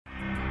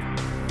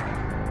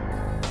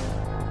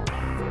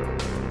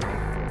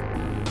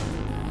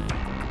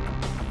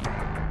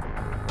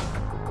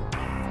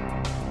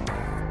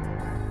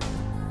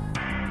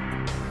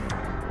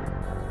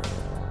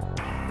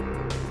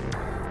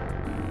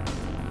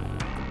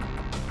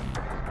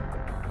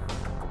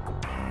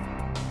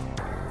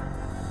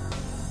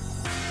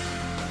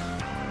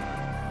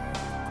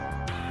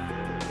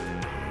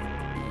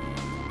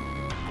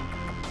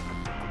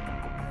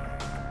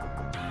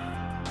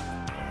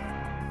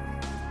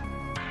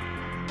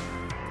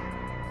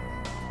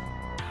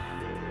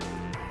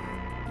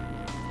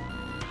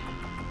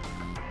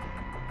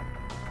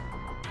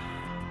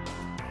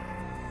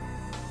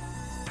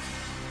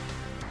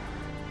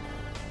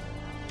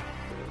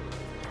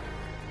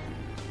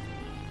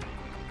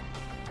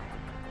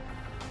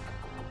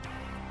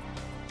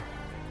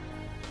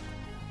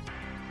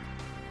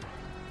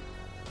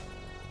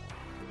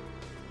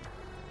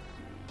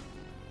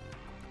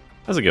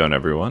How's it going,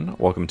 everyone?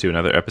 Welcome to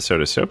another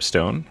episode of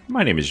Soapstone.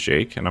 My name is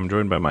Jake, and I'm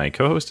joined by my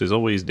co-host, as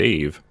always,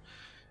 Dave.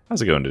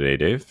 How's it going today,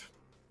 Dave?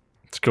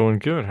 It's going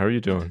good. How are you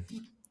doing?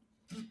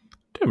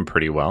 Doing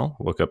pretty well.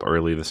 Woke up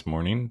early this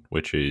morning,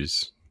 which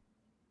is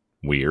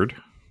weird.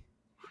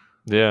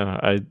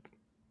 Yeah,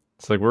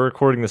 it's like we're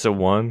recording this at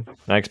 1, and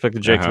I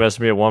expected Jake to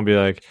message me at 1 and be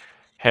like,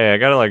 hey, I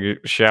gotta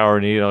like shower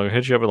and eat. I'll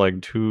hit you up at like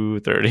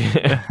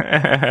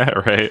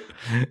 2:30. Right.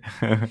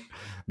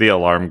 The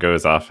alarm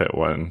goes off at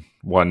 1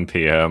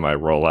 p.m. I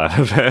roll out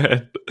of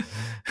bed.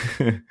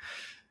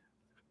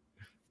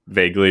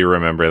 Vaguely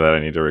remember that I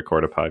need to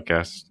record a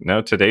podcast.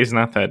 No, today's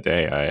not that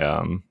day.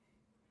 I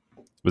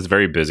was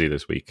very busy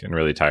this week and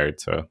really tired,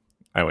 so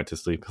I went to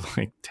sleep at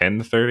like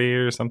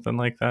 10:30 or something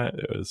like that.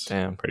 It was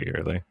pretty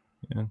early.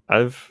 Yeah.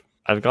 I've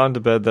gone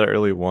to bed that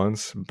early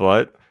once,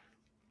 but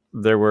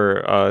there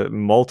were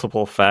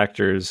multiple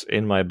factors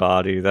in my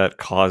body that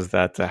caused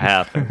that to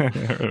happen.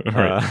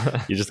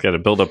 Right. You just got a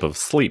buildup of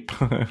sleep.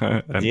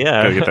 Yeah,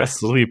 gotta get that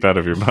sleep out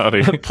of your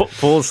body.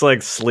 Pulls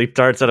like sleep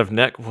darts out of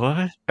neck.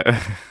 What?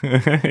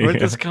 Where'd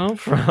this come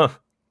from?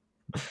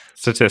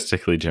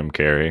 Statistically, Jim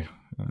Carrey.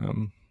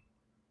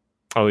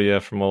 Oh yeah,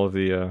 from all of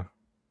the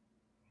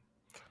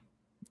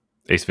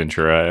Ace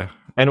Ventura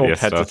Animal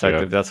Pet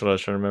Detective. Yeah. That's what I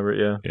was trying to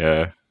remember.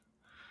 Yeah.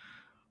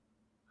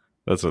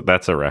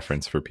 That's a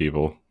reference for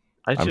people.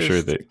 I'm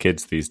sure that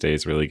kids these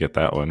days really get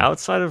that one.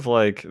 Outside of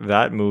like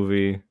that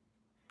movie,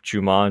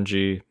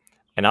 Jumanji,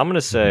 and I'm gonna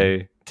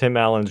say Tim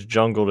Allen's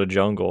Jungle to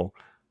Jungle,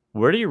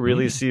 where do you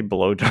really see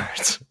blow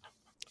darts?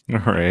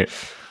 Right.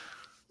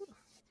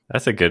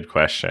 That's a good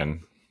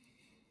question.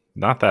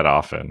 Not that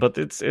often, but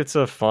it's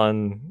a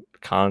fun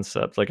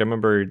concept. Like I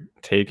remember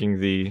taking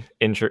the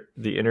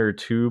inner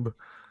tube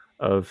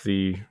of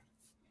the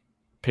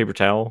paper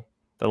towel,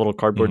 that little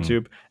cardboard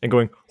tube, and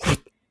going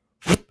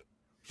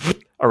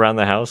around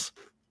the house.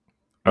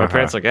 My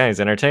parents like, hey,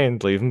 he's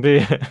entertained, leave him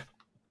be.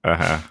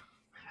 I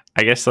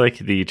guess like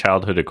the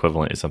childhood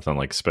equivalent is something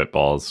like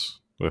Spitballs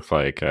with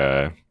like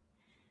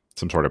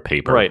some sort of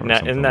paper, right? Now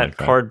in that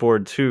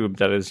cardboard tube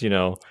that is,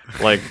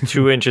 like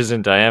 2 inches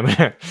in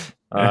diameter.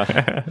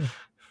 I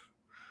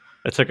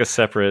took a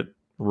separate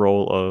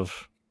roll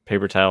of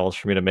paper towels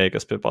for me to make a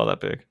spitball that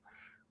big.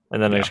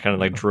 And then I just kind of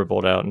like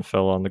dribbled out and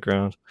fell on the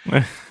ground.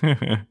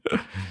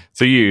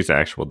 So you used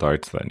actual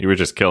darts then? You were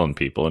just killing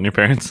people, and your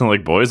parents are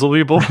like, boys will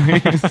be boys.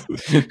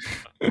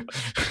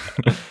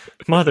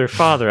 Mother,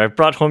 father, I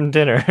brought home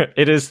dinner.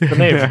 It is the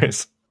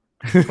neighbors.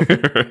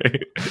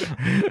 Right.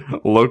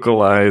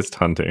 Localized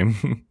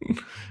hunting.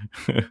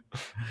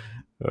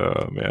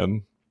 Oh,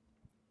 man.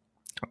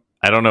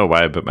 I don't know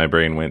why, but my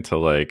brain went to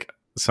like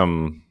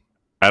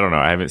I don't know.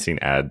 I haven't seen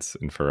ads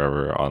in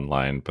forever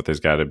online, but there's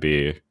got to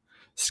be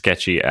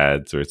sketchy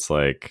ads where it's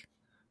like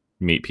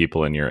meet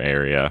people in your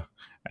area,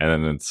 and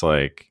then it's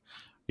like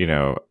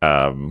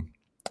I'm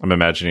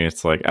imagining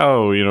it's like,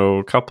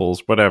 oh,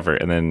 couples, whatever,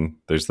 and then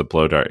there's the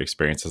blow dart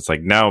experience. It's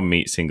like, now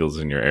meet singles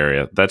in your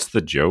area. That's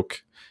the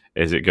joke,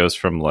 is it goes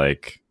from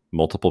like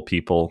multiple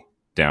people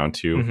down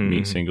to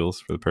meet singles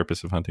for the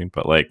purpose of hunting.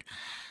 But like,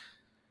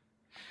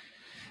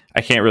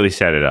 I can't really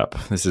set it up.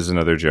 This is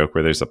another joke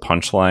where there's a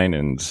punchline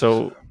and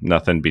so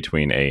nothing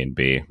between A and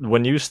B.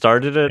 When you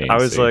started it, I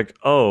was like,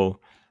 oh,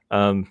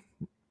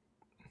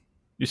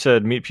 you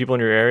said meet people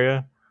in your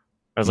area?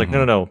 I was like,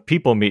 no,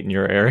 people meet in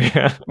your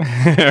area.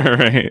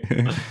 Right.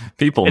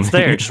 People it's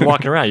there, just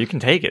walking around. You can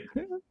take it.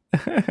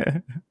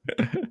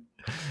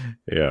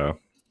 Yeah.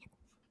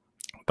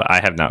 But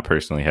I have not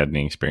personally had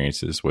any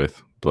experiences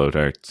with blow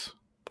darts.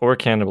 Or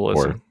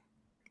cannibalism.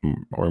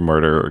 Or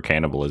murder or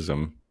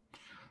cannibalism.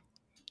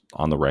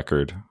 On the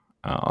record.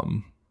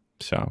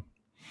 So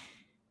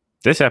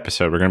this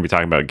episode we're going to be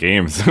talking about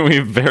games that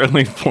we've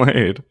barely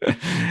played,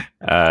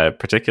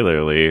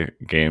 particularly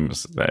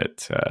games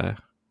that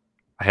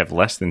I have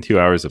less than 2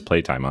 hours of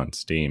playtime on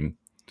Steam,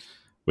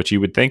 which you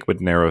would think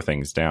would narrow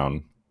things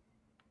down,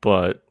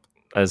 but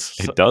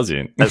it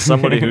doesn't. As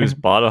somebody who's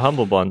bought a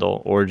Humble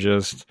Bundle or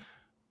just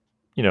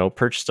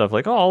purchased stuff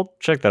like, oh, I'll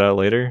check that out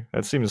later,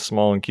 that seems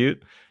small and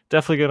cute,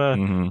 definitely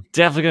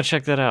gonna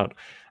check that out,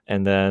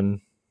 and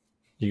then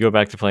you go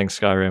back to playing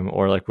Skyrim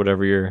or like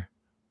whatever your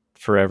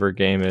forever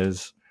game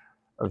is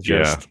of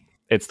just,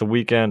 it's the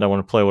weekend, I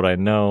want to play what I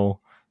know,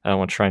 I don't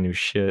want to try new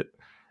shit,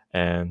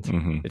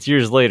 and it's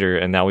years later,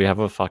 and now we have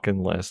a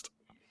fucking list.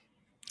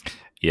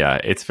 Yeah,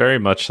 it's very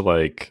much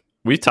like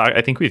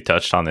I think we've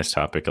touched on this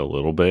topic a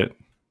little bit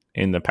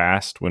in the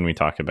past when we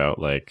talk about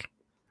like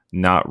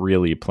not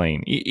really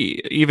playing,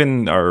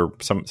 even our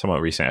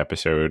somewhat recent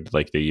episode,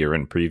 like the year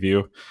in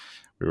preview.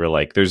 We were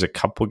like, there's a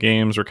couple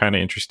games we're kind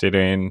of interested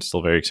in.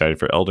 Still very excited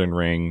for Elden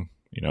Ring.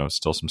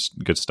 Still some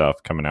good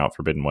stuff coming out,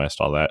 Forbidden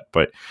West, all that.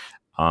 But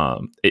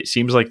it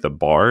seems like the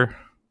bar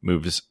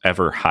moves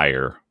ever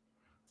higher.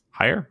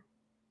 Higher?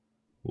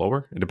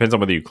 Lower? It depends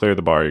on whether you clear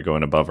the bar or you're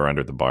going above or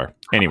under the bar.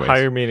 Anyways.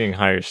 Higher meaning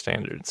higher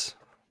standards.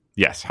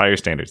 Yes, higher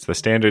standards. The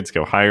standards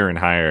go higher and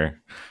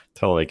higher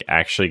to like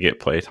actually get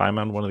playtime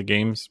on one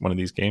of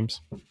these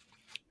games.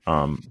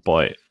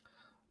 But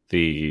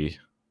the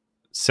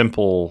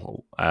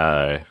simple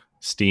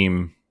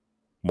Steam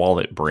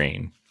wallet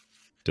brain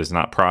does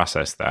not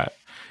process that.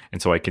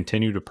 And so I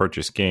continue to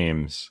purchase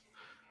games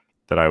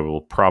that I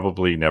will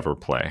probably never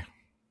play.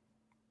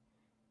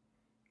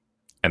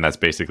 And that's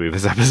basically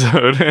this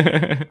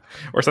episode.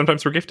 Or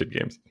sometimes we're gifted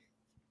games.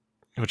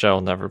 Which I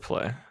will never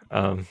play.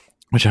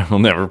 Which I will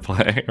never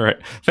play. Right.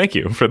 Thank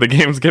you for the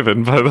games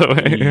given, by the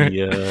way.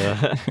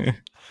 Yeah.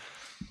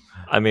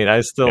 I mean,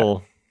 I still...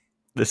 Yeah.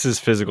 This is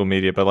physical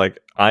media, but like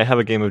I have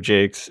a game of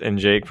Jake's, and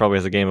Jake probably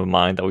has a game of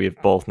mine that we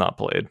have both not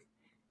played.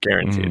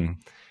 Guaranteed. Mm.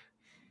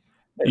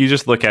 You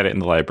just look at it in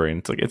the library, and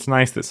it's like, it's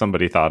nice that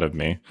somebody thought of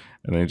me.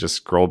 And then you just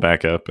scroll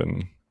back up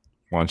and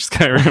launch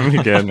Skyrim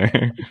again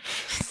or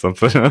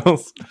something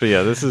else. But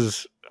yeah, this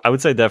is, I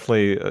would say,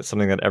 definitely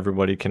something that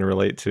everybody can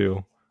relate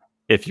to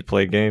if you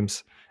play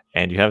games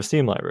and you have a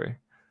Steam library.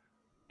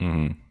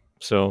 Mm-hmm.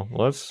 So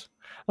let's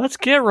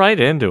get right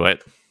into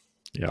it.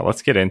 Yeah,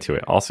 let's get into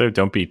it. Also,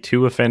 don't be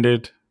too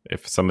offended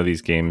if some of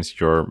these games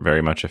you're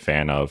very much a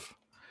fan of.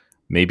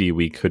 Maybe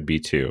we could be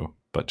too,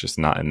 but just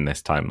not in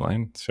this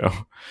timeline. So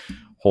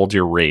hold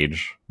your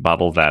rage,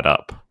 bottle that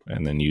up,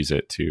 and then use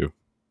it to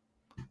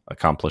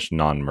accomplish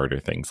non-murder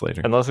things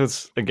later. Unless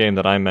it's a game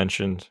that I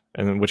mentioned,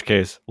 and in which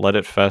case, let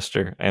it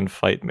fester and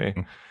fight me.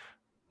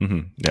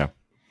 Mm-hmm. Yeah.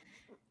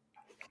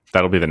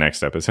 That'll be the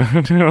next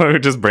episode. We'll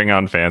just bring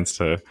on fans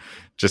to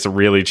just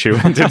really chew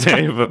into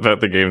Dave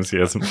about the games he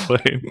hasn't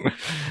played.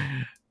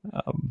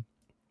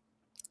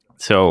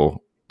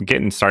 So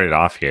getting started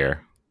off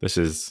here, this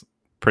is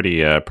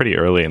pretty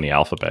early in the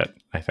alphabet,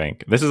 I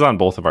think. This is on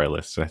both of our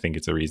lists. I think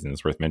it's a reason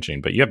it's worth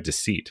mentioning. But you have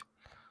Deceit.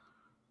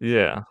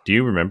 Yeah. Do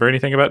you remember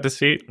anything about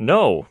Deceit?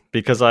 No,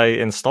 because I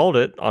installed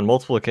it on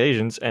multiple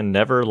occasions and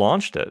never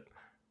launched it.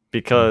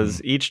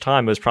 Because each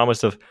time it was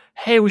promised of,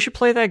 hey, we should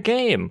play that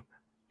game.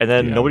 And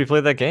then nobody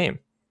played that game.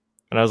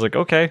 And I was like,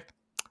 okay,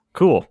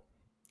 cool.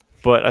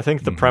 But I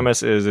think the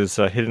premise is it's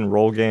a hidden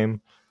role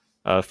game,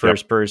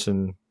 first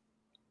person,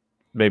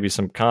 maybe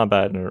some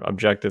combat and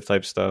objective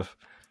type stuff.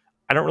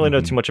 I don't really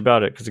know too much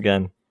about it because,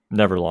 again,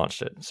 never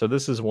launched it. So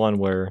this is one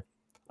where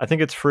I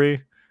think it's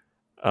free,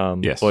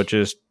 but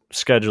just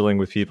scheduling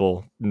with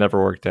people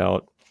never worked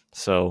out.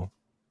 So,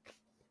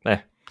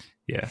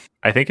 Yeah,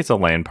 I think it's a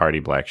LAN party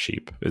black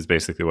sheep is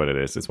basically what it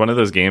is. It's one of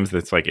those games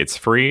that's like, it's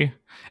free.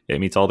 It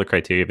meets all the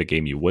criteria of a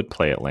game you would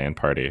play at LAN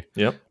party.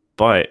 Yep.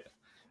 But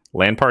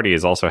LAN party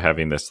is also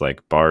having this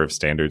like bar of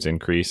standards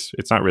increase.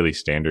 It's not really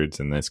standards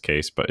in this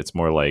case, but it's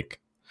more like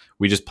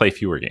we just play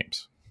fewer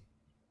games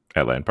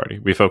at LAN party.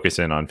 We focus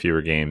in on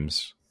fewer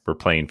games. We're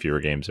playing fewer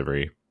games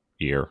every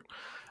year.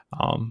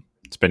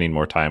 Spending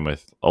more time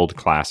with old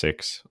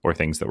classics or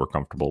things that we're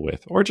comfortable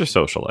with, or just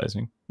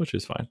socializing, which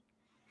is fine.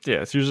 Yeah,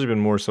 it's usually been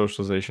more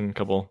socialization, a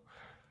couple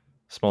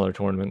smaller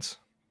tournaments.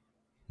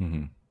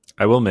 Mm-hmm.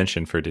 I will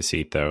mention for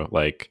Deceit, though,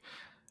 like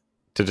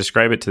to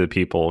describe it to the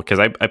people, because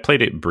I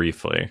played it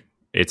briefly.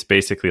 It's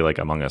basically like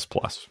Among Us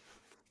Plus,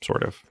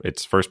 sort of.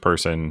 It's first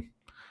person,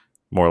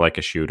 more like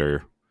a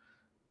shooter,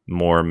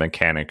 more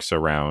mechanics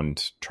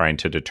around trying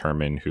to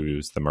determine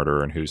who's the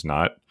murderer and who's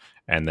not,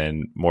 and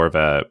then more of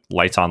a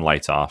lights on,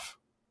 lights off,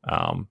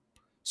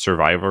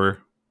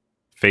 survivor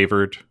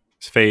favored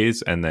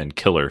phase and then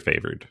killer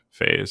favored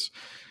phase,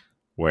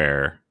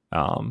 where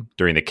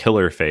during the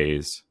killer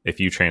phase, if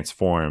you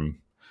transform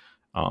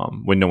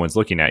when no one's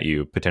looking at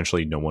you,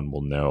 potentially no one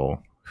will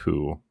know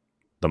who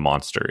the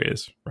monster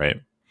is, right?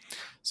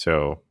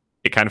 So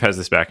it kind of has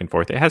this back and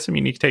forth. It has some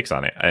unique takes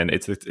on it, and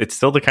it's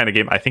still the kind of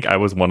game, I think I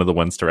was one of the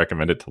ones to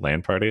recommend it to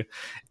LAN party.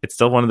 It's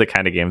still one of the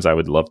kind of games I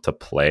would love to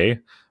play,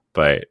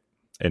 but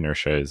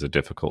inertia is a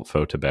difficult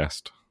foe to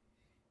best.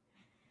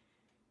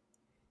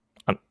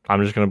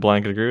 I'm just going to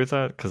blanket agree with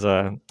that because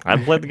I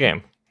haven't played the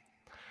game.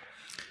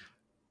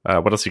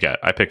 What else you got?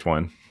 I picked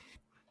one.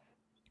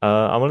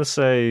 I'm going to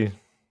say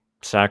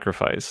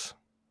Sacrifice.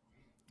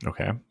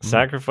 Okay.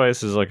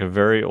 Sacrifice is like a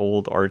very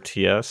old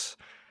RTS,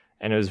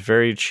 and it was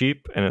very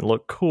cheap, and it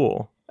looked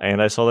cool.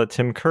 And I saw that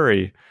Tim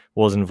Curry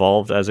was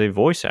involved as a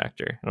voice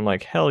actor. And I'm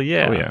like, hell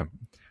yeah. Oh, yeah.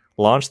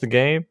 Launch the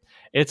game.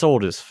 It's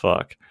old as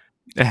fuck.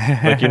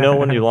 Like,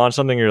 when you launch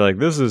something, you're like,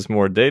 this is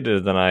more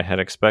dated than I had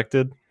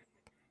expected.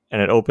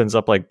 And it opens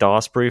up like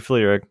DOS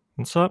briefly. You're like,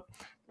 what's up?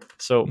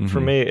 So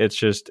for me,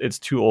 it's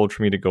too old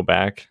for me to go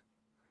back.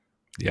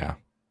 Yeah.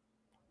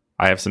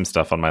 I have some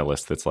stuff on my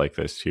list that's like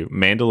this too.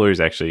 Mandalore is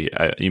actually,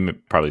 you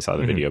probably saw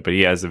the video, but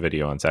he has a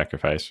video on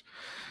Sacrifice.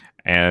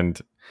 And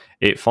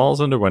it falls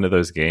under one of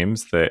those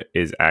games that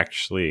is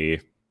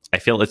actually, I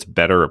feel it's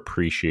better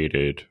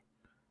appreciated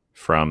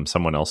from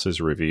someone else's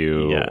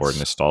review or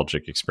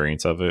nostalgic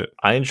experience of it.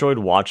 I enjoyed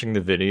watching the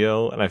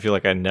video, and I feel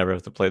like I never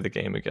have to play the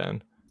game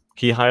again.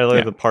 He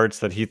highlighted the parts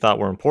that he thought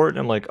were important.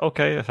 I'm like,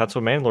 okay, if that's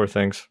what Mandalore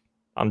thinks,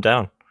 I'm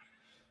down.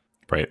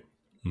 Right.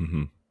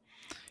 Mm-hmm.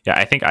 Yeah,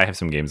 I think I have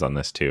some games on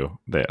this too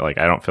that like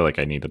I don't feel like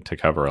I needed to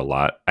cover a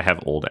lot. I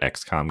have old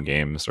XCOM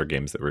games or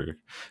games that were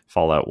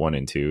Fallout 1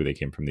 and 2. They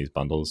came from these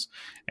bundles.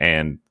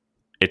 And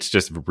it's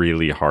just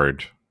really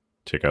hard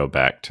to go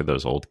back to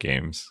those old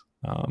games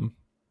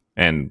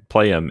and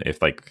play them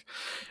if like...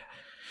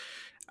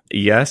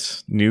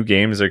 yes, new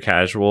games are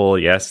casual.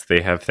 Yes,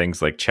 they have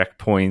things like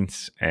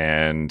checkpoints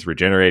and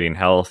regenerating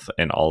health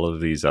and all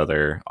of these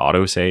other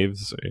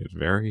autosaves. It's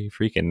very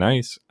freaking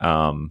nice.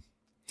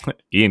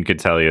 Ian could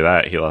tell you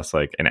that he lost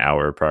like an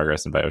hour of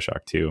progress in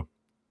Bioshock 2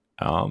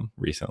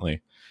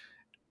 recently.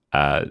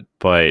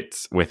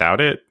 But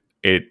without it,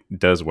 it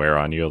does wear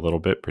on you a little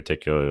bit,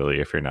 particularly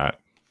if you're not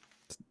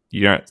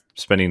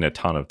spending a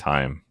ton of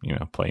time,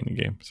 playing the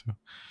game. So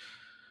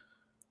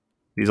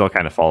these all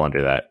kind of fall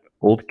under that.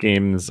 Old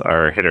games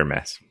are hit or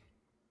miss.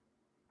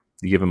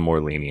 You give them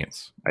more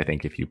lenience, I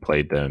think, if you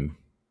played them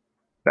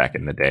back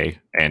in the day.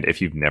 And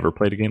if you've never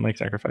played a game like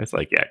Sacrifice,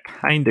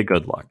 kind of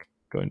good luck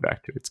going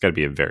back to it. It's got to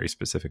be a very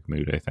specific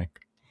mood, I think.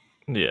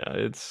 Yeah,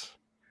 it's...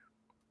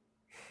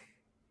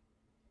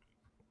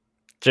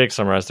 Jake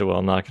summarized it well.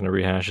 I'm not going to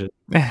rehash it.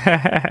 All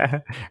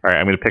right,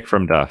 I'm going to pick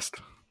From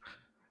Dust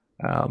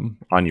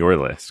on your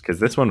list, because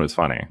this one was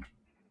funny.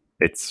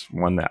 It's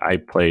one that I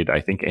played,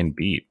 I think, and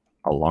beat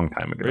a long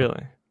time ago.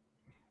 Really?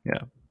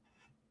 Yeah.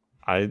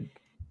 I,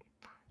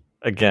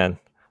 again,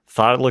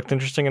 thought it looked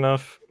interesting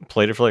enough,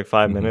 played it for like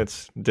 5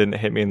 minutes, didn't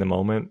hit me in the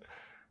moment,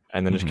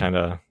 and then just kind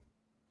of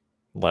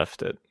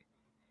left it.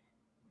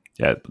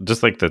 Yeah,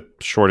 just like the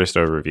shortest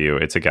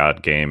overview, it's a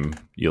god game.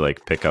 You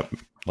pick up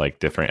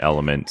different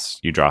elements,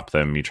 you drop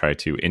them, you try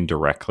to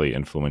indirectly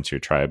influence your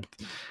tribe.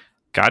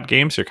 God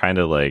games are kind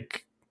of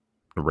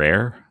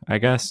rare, I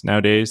guess,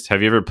 nowadays.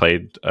 Have you ever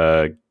played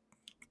a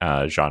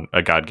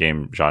god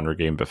game genre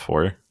game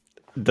before?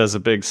 Does a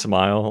big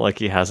smile like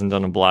he hasn't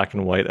done a black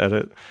and white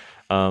edit.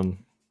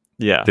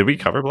 Yeah. Did we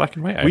cover black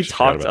and white? We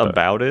talked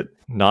about it,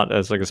 not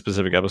as a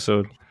specific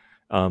episode,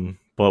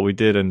 but we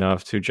did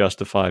enough to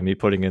justify me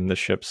putting in the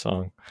ship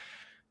song.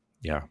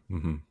 Yeah.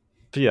 Mm-hmm.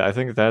 But yeah, I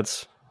think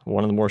that's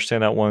one of the more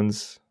standout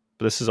ones.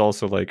 But this is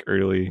also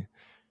early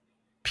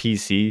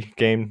PC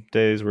game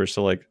days where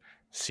still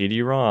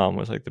CD-ROM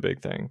was the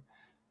big thing.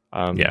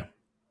 Yeah.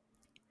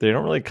 They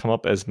don't really come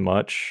up as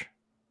much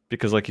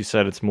because, like you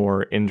said, it's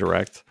more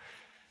indirect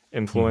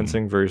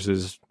influencing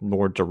versus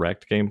more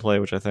direct gameplay,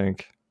 which I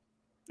think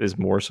is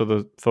more so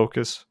the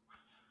focus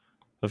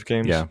of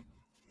games. Yeah.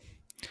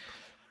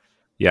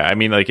 Yeah, I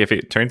mean, if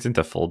it turns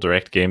into full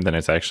direct game, then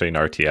it's actually an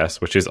RTS,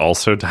 which is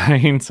also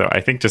dying. So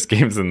I think just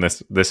games in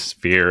this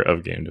sphere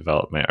of game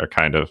development are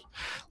kind of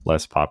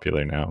less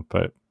popular now.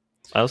 But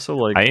I also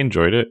I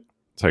enjoyed it.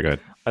 So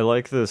good. I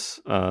like this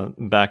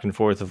back and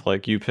forth of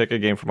you pick a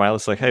game from my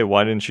list, hey,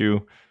 why didn't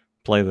you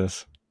play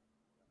this?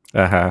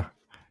 Uh-huh.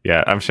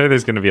 Yeah, I'm sure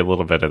there's going to be a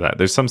little bit of that.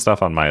 There's some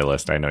stuff on my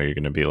list I know you're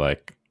going to be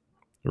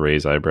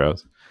raise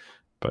eyebrows.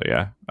 But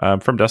yeah,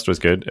 From Dust was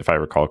good, if I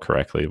recall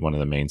correctly. One of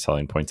the main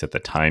selling points at the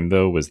time,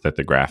 though, was that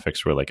the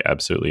graphics were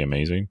absolutely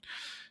amazing.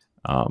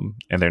 And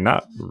they're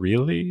not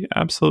really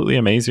absolutely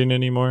amazing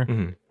anymore.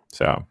 Mm-hmm.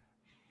 So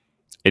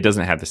it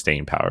doesn't have the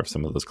staying power of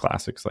some of those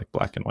classics like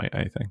Black and White,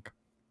 I think.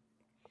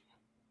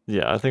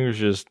 Yeah, I think there's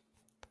just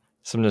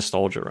some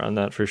nostalgia around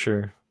that for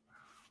sure.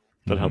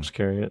 That helps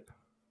carry it.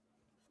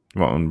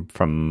 Well,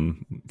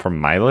 from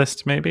my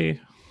list, maybe?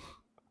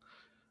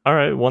 All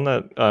right, one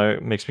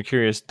that makes me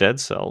curious, Dead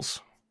Cells.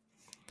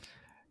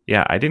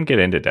 Yeah, I didn't get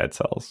into Dead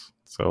Cells.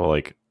 So,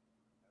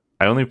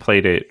 I only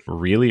played it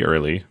really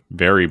early,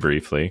 very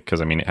briefly, because,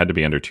 it had to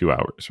be under 2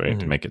 hours, right,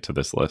 to make it to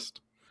this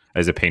list.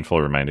 As a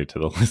painful reminder to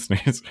the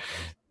listeners,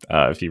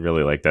 if you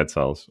really like Dead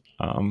Cells.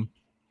 I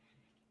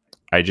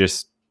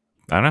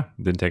don't know,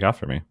 didn't take off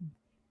for me.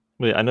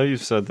 Wait, I know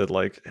you've said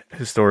that,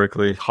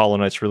 historically, Hollow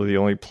Knight's really the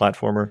only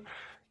platformer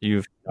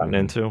you've gotten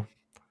into,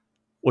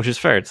 which is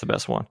fair. It's the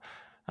best one.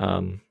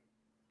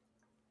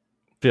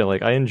 Yeah,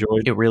 I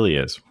enjoyed it. Really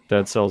is.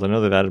 Dead Cells. I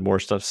know they've added more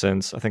stuff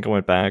since. I think I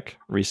went back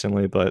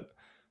recently, but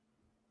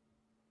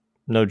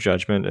no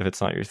judgment if it's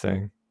not your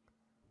thing.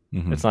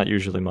 It's not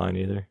usually mine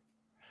either.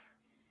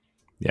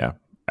 Yeah,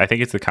 I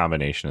think it's the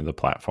combination of the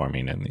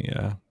platforming and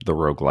the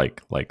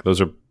roguelike.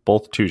 Those are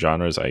both two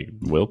genres I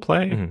will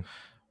play,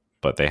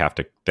 but they have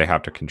to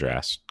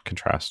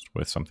contrast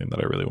with something that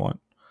I really want.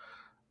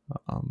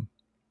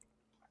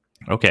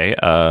 Okay,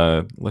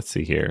 let's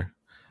see here.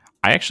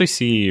 I actually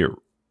see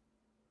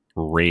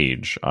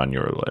Rage on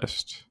your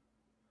list,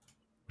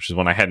 which is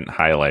one I hadn't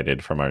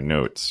highlighted from our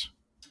notes.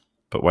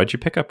 But why'd you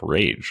pick up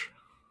Rage?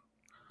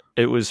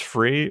 It was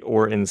free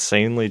or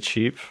insanely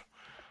cheap.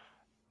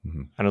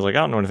 And I was I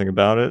don't know anything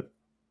about it,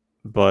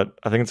 but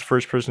I think it's a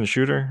first-person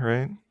shooter,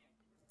 right?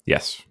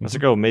 Yes. I was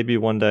oh, maybe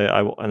one day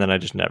I will, and then I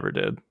just never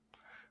did.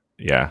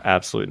 Yeah,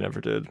 absolutely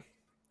never did.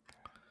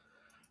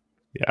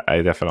 Yeah,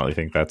 I definitely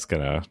think that's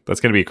gonna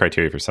be a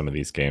criteria for some of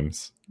these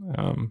games.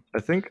 I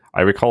think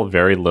I recall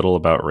very little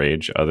about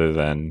Rage other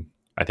than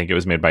I think it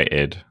was made by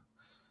id,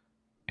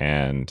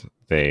 and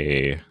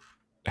they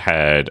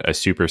had a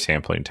super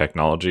sampling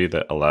technology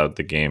that allowed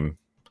the game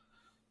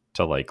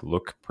to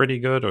look pretty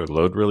good or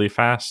load really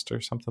fast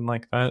or something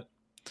like that.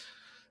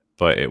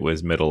 But it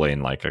was middle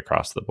lane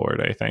across the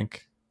board, I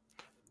think.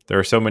 There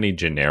are so many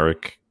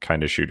generic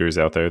kind of shooters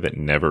out there that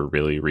never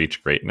really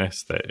reach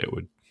greatness that it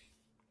would,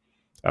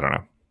 I don't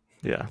know.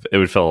 Yeah. It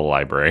would fill a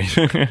library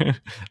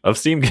of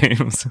Steam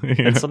games.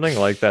 And something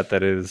like that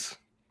is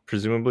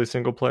presumably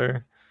single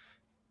player.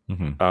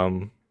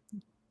 Mm-hmm.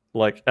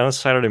 Like on a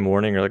Saturday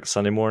morning or like a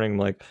Sunday morning,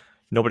 like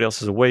nobody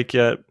else is awake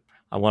yet.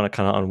 I want to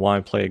kind of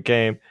unwind, play a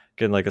game,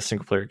 get like a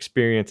single player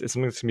experience. It's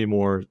something that's gonna be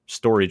more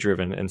story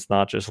driven, and it's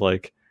not just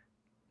like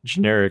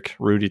generic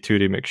Rudy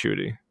Tooty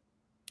McShooty.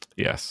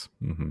 Yes.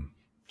 Mm-hmm.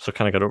 So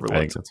kind of got overlooked. I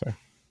think that's fair.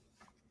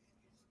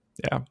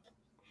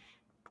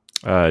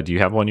 Yeah. Do you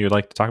have one you'd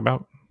like to talk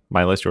about?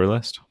 My list, your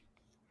list?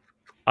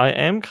 I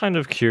am kind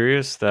of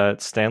curious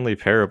that Stanley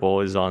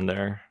Parable is on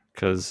there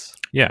because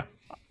yeah,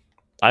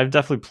 I've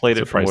definitely played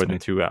it for more me. than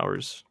 2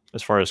 hours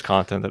as far as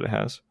content that it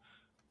has.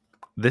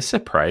 This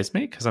surprised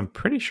me because I'm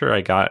pretty sure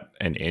I got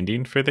an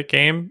ending for the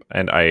game,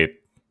 and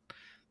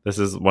this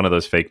is one of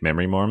those fake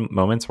memory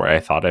moments where I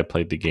thought I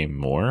played the game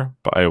more,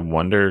 but I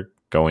wonder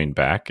going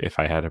back if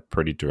I had a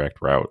pretty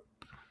direct route.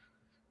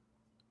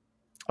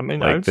 I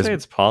mean, I would say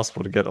it's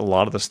possible to get a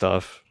lot of the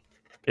stuff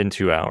in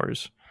 2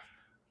 hours.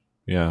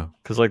 Yeah.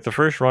 Because like the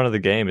first run of the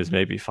game is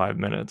maybe 5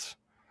 minutes.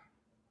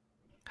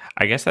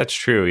 I guess that's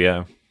true,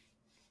 yeah.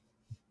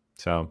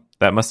 So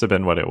that must have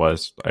been what it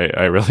was.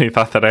 I really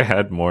thought that I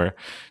had more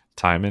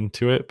time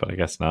into it, but I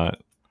guess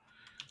not.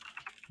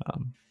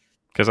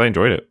 Because I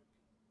enjoyed it.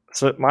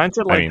 So mine's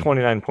at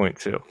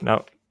 29.2.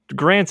 Now,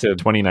 granted,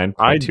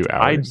 29.2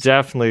 hours. I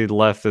definitely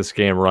left this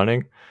game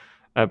running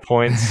at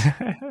points,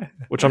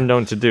 which I'm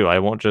known to do. I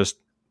won't just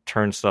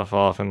turn stuff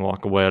off and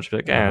walk away. I'll just be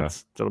like,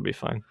 that'll be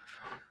fine.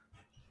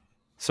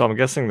 So I'm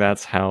guessing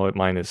that's how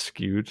mine is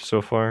skewed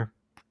so far.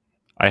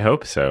 I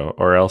hope so,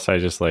 or else I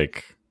just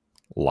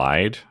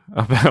lied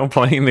about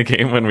playing the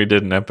game when we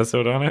did an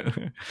episode on it.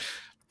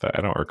 But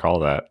I don't recall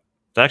that.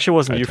 That actually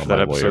wasn't you for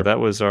that episode. Lawyer. That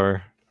was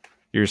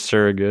your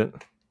surrogate.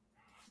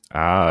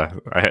 I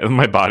had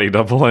my body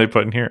double I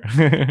put in here.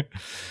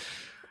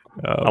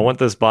 I want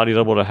this body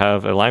double to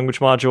have a language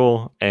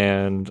module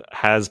and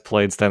has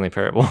played Stanley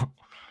Parable.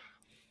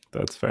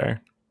 That's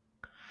fair.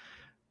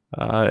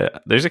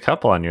 There's a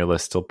couple on your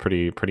list still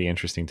pretty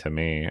interesting to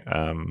me.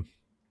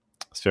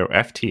 So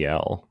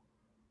FTL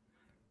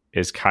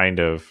is kind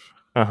of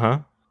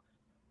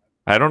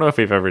I don't know if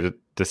we've ever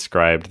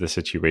described the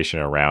situation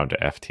around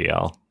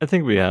FTL. I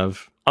think we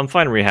have. I'm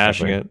fine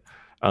rehashing it.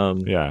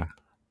 Yeah.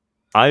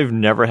 I've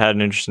never had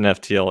an interest in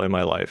FTL in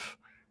my life.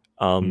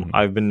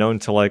 I've been known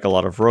to like a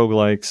lot of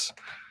roguelikes.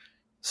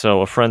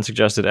 So a friend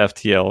suggested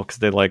FTL because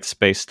they like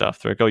space stuff.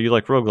 They're like, oh, you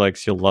like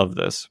roguelikes, you'll love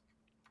this.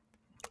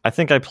 I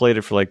think I played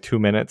it for like 2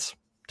 minutes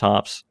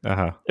tops.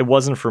 It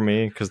wasn't for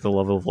me because the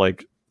level of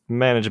like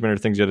management or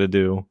things you had to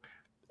do,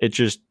 it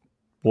just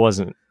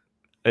wasn't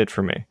it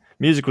for me.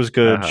 Music was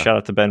good. Shout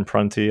out to Ben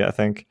Prunty, I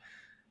think.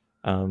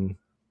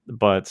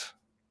 But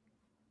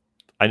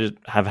I just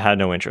have had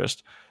no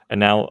interest. And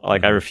now I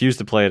refuse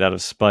to play it out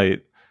of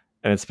spite,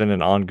 and it's been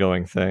an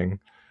ongoing thing.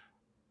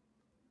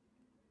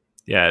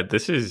 Yeah,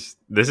 this is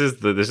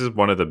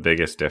one of the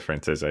biggest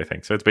differences, I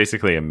think. So it's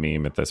basically a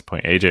meme at this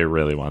point. AJ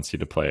really wants you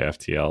to play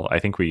FTL. I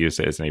think we used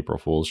it as an April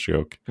Fool's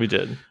joke. We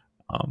did.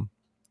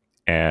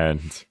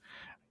 And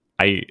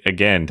I,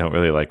 again, don't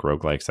really like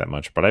roguelikes that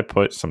much, but I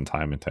put some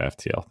time into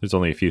FTL. There's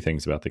only a few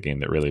things about the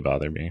game that really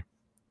bother me.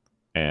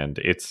 And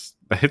it's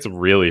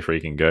really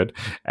freaking good.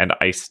 And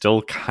I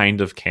still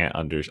kind of can't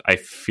I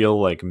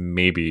feel like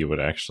maybe you would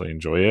actually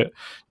enjoy it,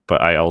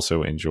 but I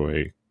also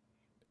enjoy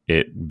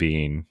it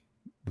being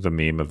the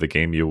meme of the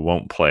game you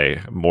won't play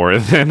more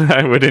than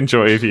I would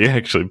enjoy if you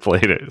actually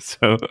played it.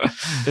 So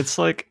it's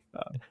like,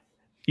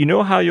 you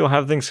know how you'll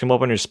have things come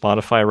up on your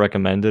Spotify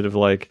recommended of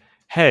like,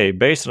 hey,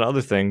 based on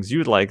other things,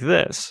 you'd like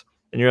this.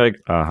 And you're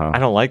like, I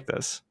don't like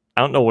this.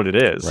 I don't know what it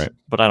is,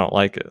 but I don't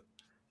like it.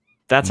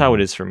 That's how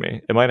it is for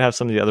me. It might have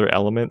some of the other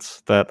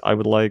elements that I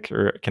would like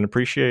or can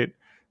appreciate,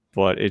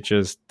 but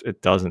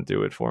it doesn't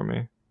do it for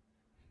me.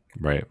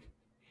 Right.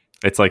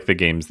 It's like the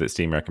games that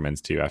Steam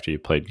recommends to you after you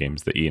played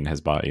games that Ian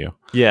has bought you.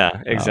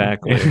 Yeah,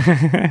 exactly.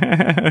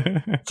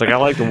 It's like, I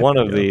like one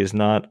of these,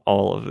 not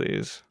all of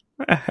these.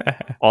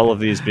 All of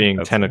these being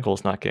That's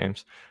tentacles, not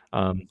games.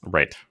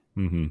 Right.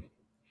 Mm-hmm.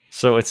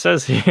 So it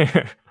says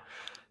here,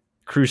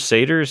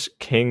 Crusaders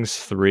Kings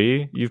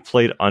 3, you've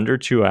played under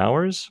 2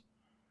 hours?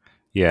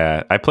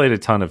 Yeah, I played a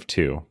ton of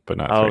 2, but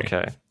not 3.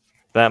 Okay,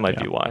 that might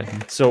be why.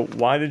 So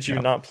why did you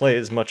not play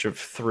as much of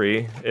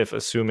 3, if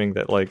assuming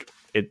that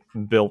it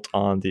built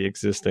on the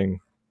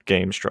existing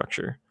game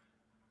structure?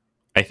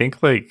 I think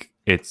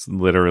it's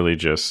literally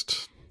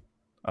just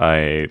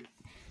I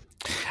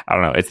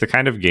don't know. It's the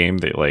kind of game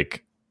that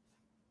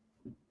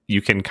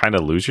you can kind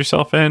of lose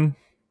yourself in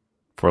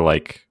for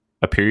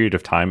a period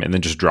of time and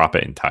then just drop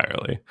it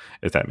entirely,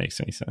 if that makes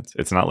any sense.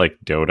 It's not like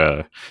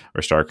Dota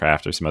or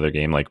StarCraft or some other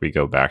game we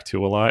go back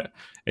to a lot.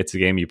 It's a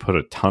game you put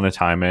a ton of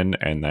time in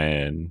and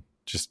then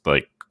just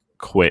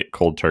quit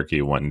cold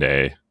turkey one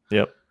day.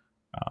 Yep.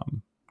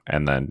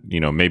 And then,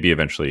 maybe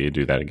eventually you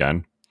do that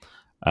again.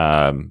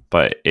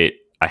 But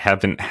I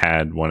haven't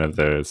had one of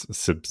those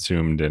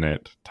subsumed in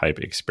it type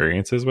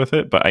experiences with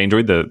it, but I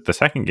enjoyed the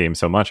second game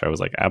so much. I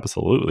was like,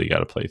 absolutely got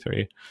to play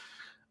 3.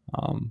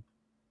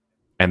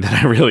 and then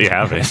I really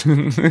haven't.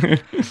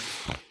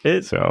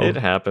 It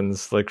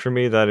happens. Like for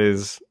me, that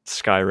is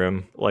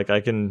Skyrim. Like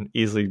I can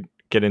easily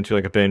get into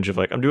like a binge of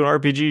like I'm doing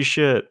RPG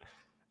shit,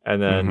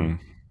 and then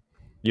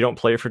you don't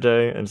play it for a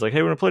day, and it's like,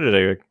 hey, we're gonna play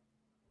today. Like,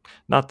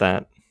 not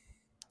that.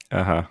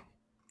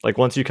 Like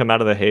once you come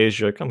out of the haze,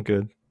 you're like, I'm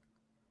good.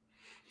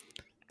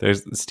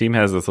 Steam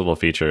has this little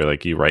feature,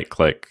 like you right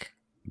click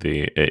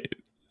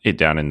it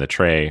down in the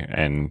tray,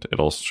 and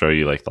it'll show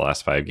you like the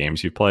last 5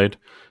 games you played.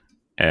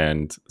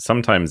 And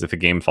sometimes if a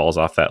game falls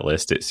off that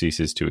list, it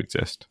ceases to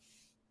exist.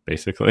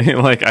 Basically,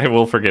 like I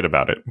will forget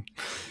about it.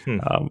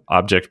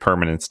 Object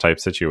permanence type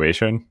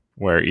situation,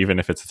 where even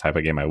if it's the type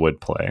of game I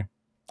would play,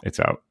 it's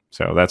out.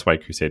 So that's why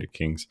Crusader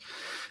Kings,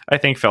 I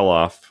think, fell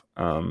off.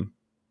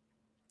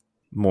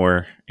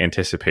 More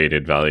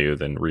anticipated value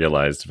than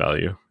realized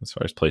value as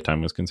far as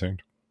playtime was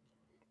concerned.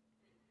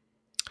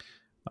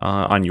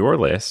 On your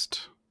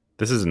list,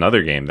 this is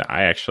another game that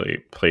I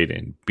actually played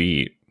and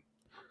beat.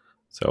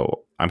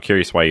 So I'm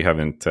curious why you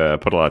haven't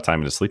put a lot of time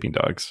into Sleeping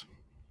Dogs.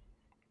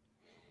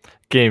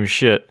 Game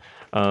shit.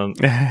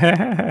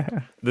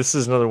 This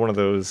is another one of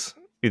those.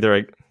 Either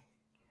I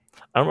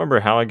don't remember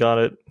how I got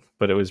it,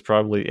 but it was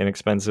probably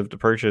inexpensive to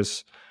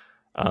purchase.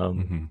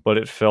 But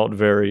it felt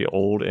very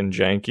old and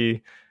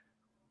janky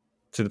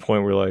to the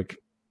point where like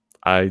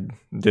I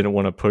didn't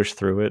want to push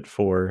through it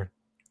for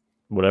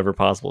whatever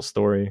possible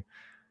story.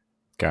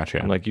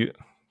 Gotcha. I'm like,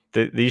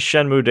 these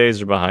Shenmue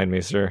days are behind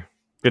me, sir.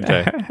 Good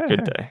day.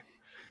 Good day.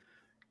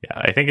 Yeah,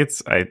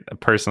 I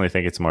personally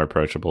think it's more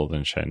approachable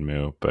than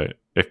Shenmue, but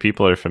if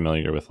people are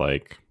familiar with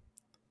like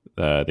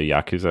the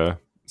Yakuza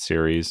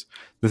series,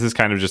 this is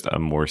kind of just a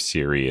more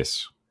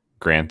serious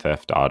Grand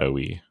Theft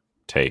Auto-y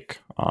take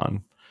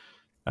on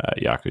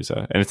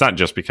Yakuza. And it's not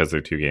just because they're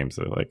 2 games.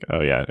 They're like,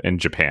 oh yeah, in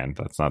Japan,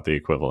 that's not the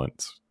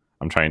equivalent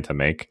I'm trying to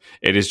make.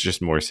 It is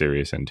just more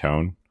serious in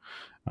tone,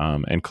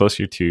 and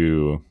closer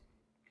to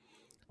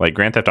like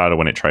Grand Theft Auto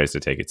when it tries to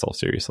take itself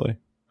seriously.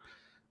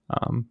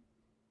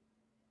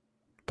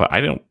 But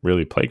I don't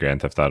really play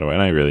Grand Theft Auto,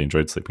 and I really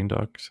enjoyed Sleeping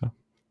Dog. So,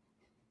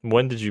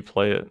 when did you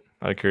play it?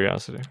 Out of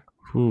curiosity.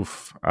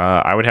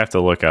 I would have to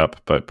look up,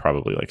 but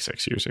probably like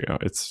 6 years ago.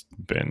 It's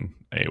been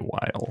a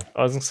while.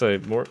 I was gonna say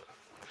more.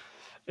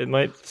 It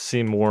might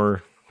seem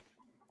more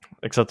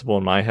acceptable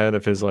in my head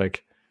if it's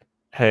like,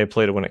 hey, I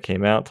played it when it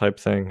came out type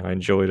thing. I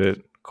enjoyed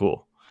it.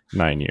 Cool.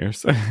 9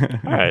 years. All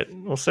right,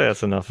 we'll say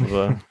that's enough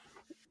of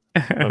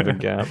a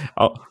gap.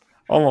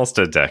 Almost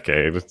a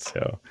decade.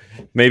 So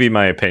maybe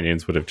my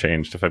opinions would have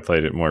changed if I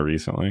played it more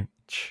recently.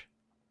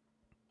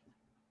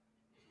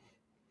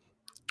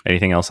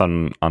 Anything else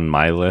on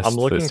my list? I'm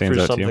looking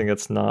for something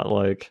that's not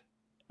like,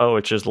 oh,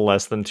 it's just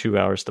less than 2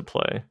 hours to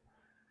play.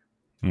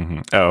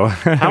 Oh,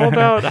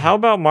 how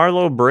about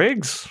Marlo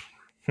Briggs?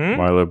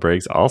 Marlo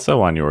Briggs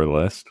also on your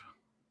list.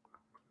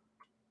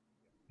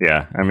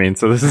 Yeah, I mean,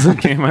 so this is a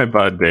game I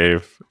bought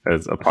Dave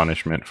as a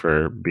punishment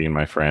for being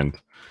my friend.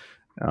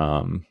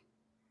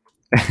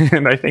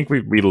 And I think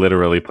we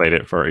literally played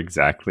it for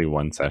exactly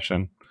 1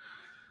 session.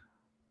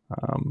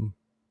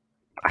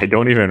 I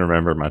don't even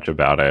remember much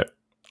about it.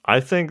 I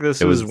think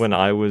this was when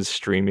I was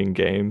streaming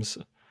games.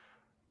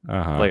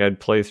 Like I'd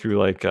play through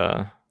like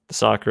the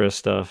Sakura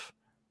stuff,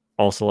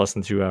 also less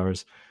than 2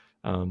 hours.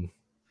 And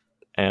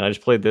I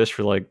just played this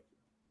for like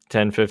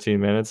 10, 15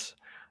 minutes.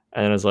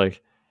 And I was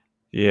like,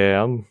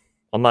 yeah,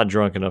 I'm not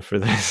drunk enough for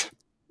this.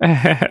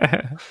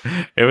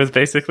 It was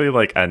basically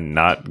like a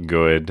not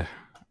good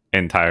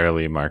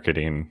entirely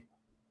marketing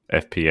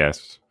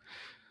FPS.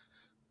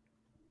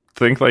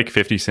 Think like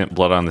 50 Cent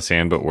Blood on the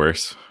Sand, but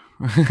worse.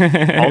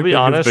 I'll be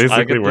honest,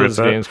 I get those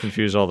games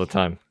confused all the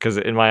time because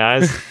in my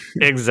eyes,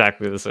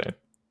 exactly the same.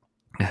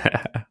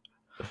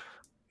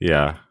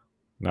 Yeah.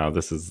 No,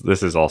 this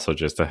is also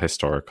just a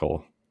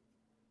historical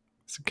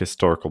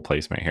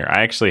placement here.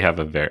 I actually have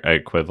a very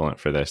equivalent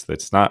for this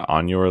that's not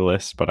on your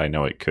list, but I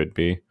know it could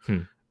be.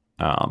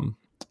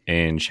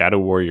 In Shadow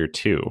Warrior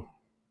 2,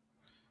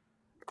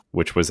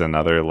 which was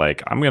another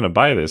like, I'm going to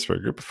buy this for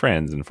a group of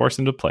friends and force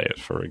them to play it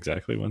for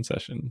exactly 1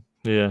 session.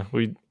 Yeah,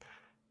 we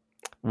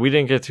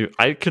didn't get to.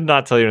 I could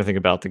not tell you anything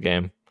about the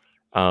game.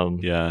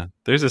 Yeah,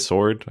 there's a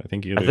sword. I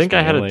think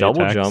I had a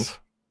double jump,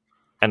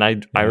 and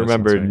I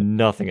remember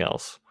nothing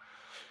else.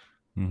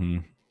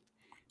 It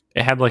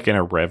had like an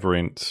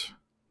irreverent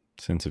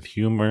sense of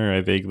humor.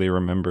 I vaguely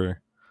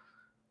remember.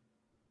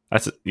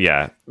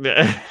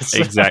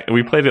 Exactly.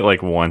 We played it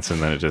like once,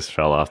 and then it just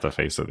fell off the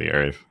face of the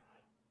earth.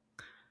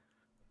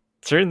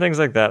 Certain things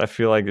like that, I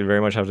feel like they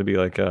very much have to be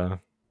like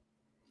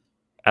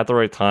at the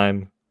right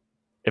time.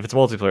 If it's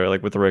multiplayer,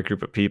 like with the right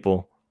group of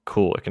people,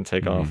 cool, it can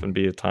take off and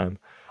be a time.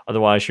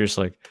 Otherwise, you're just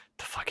like,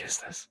 the fuck is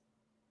this?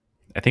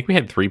 I think we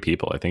had 3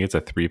 people. I think it's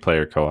a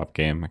 3-player co-op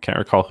game. I can't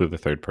recall who the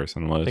third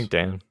person was. I think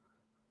Dan.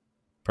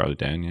 Probably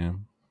Dan, yeah.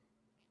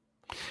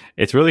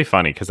 It's really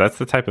funny because that's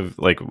the type of,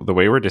 like, the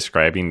way we're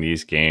describing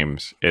these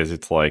games is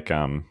it's like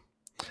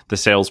the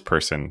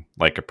salesperson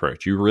like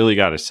approach. You really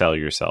got to sell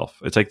yourself.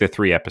 It's like the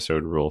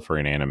 3-episode rule for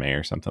an anime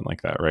or something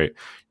like that, right?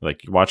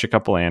 Like you watch a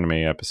couple anime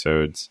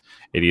episodes,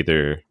 it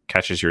either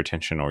catches your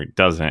attention or it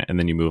doesn't, and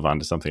then you move on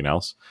to something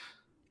else.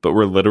 But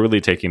we're literally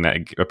taking that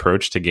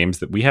approach to games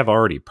that we have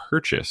already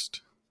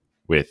purchased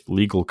with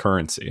legal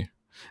currency.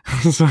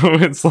 So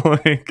it's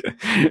like,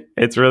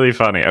 it's really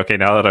funny. Okay,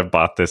 now that I've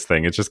bought this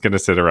thing, it's just going to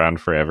sit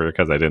around forever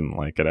because I didn't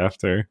like it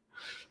after.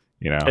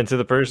 And to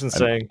the person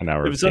saying,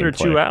 it was under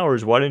 2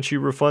 hours, why didn't you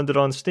refund it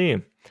on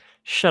Steam?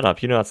 Shut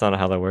up. You know that's not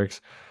how that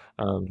works.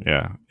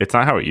 Yeah, it's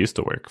not how it used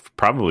to work.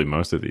 Probably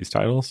most of these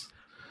titles.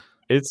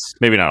 It's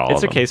maybe not all.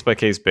 It's a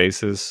case-by-case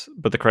basis,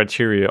 but the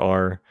criteria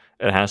are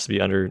it has to be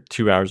under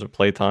 2 hours of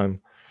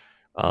playtime.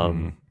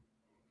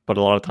 But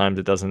a lot of times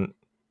it doesn't.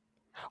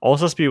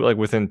 Also has to be like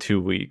within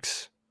 2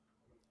 weeks.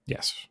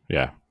 Yes.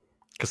 Yeah.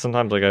 Because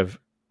sometimes like I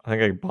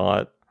think I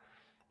bought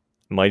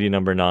Mighty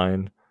Number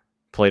 9.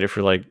 Played it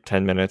for like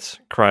 10 minutes,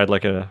 cried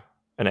like an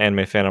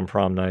anime fan on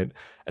prom night,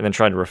 and then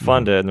tried to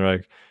refund it. And they're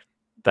like,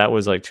 that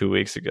was like 2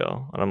 weeks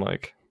ago. And I'm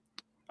like,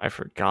 I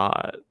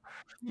forgot.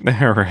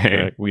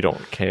 Right. Like, we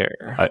don't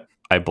care.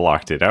 I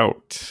blocked it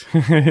out.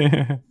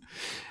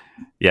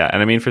 Yeah.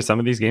 And I mean, for some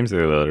of these games,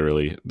 they're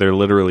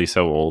literally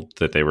so old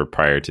that they were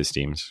prior to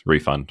Steam's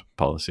refund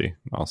policy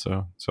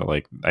also. So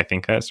like, I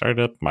think that started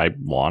up, I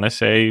want to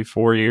say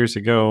 4 years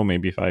ago,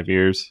 maybe 5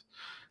 years.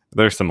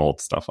 There's some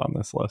old stuff on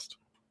this list.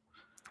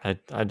 I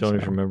don't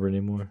even remember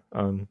anymore.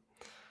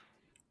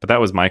 But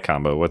that was my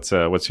combo. What's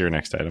your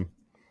next item?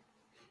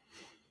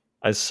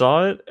 I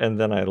saw it and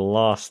then I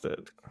lost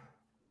it.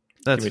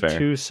 That's Give me fair.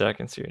 2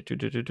 seconds here.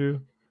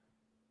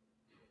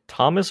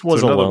 Thomas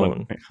was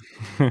alone.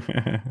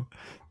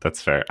 That's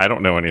fair. I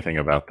don't know anything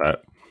about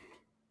that.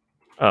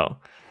 Oh,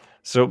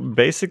 so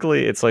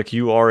basically, it's like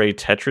you are a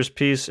Tetris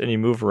piece and you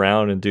move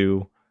around and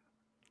do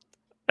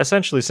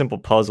essentially simple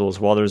puzzles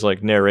while there's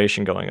like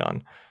narration going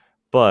on.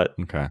 But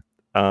okay.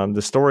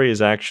 The story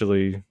is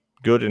actually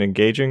good and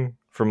engaging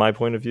from my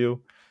point of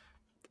view.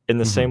 In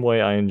the same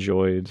way I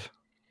enjoyed...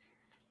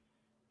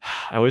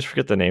 I always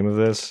forget the name of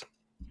this.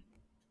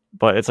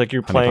 But it's like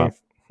you're playing...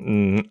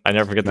 I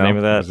never forget the name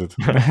of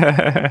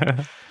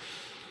that.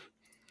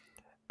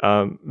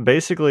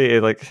 Basically,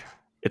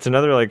 it's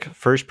another like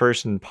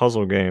first-person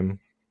puzzle game.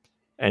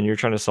 And you're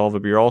trying to solve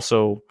it, but you're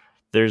also...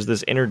 There's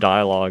this inner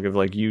dialogue of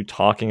like you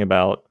talking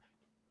about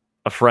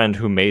a friend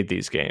who made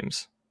these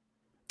games.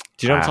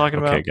 Do you know what I'm talking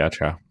about? Okay,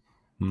 gotcha.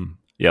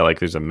 Yeah, like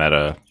there's a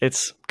meta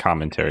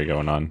commentary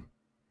going on.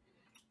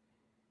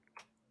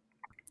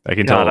 I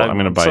can tell. I'm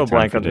going to buy so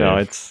blank on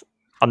no,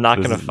 I'm not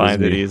going to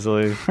find it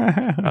easily.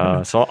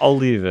 So I'll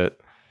leave it.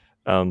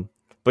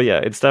 But yeah,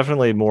 it's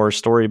definitely more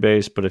story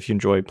based. But if you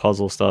enjoy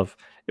puzzle stuff,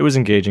 it was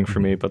engaging for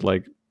me. But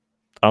like,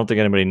 I don't think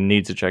anybody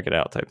needs to check it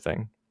out, type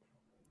thing.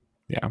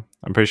 Yeah,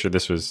 I'm pretty sure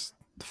this was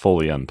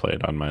fully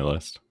unplayed on my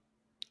list.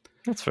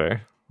 That's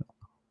fair.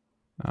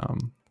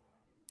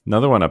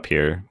 Another one up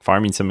here,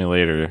 Farming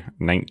Simulator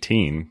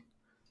 19.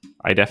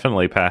 I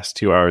definitely passed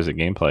 2 hours of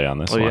gameplay on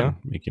this one,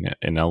 making it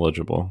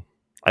ineligible.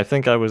 I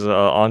think I was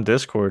on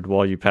Discord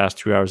while you passed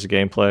 2 hours of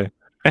gameplay.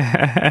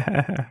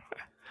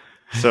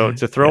 So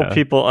to throw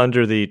people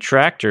under the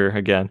tractor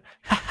again,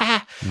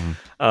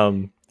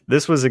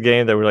 this was a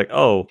game that we're like,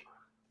 oh,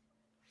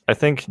 I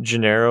think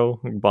Gennaro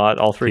bought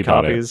all 3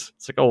 copies.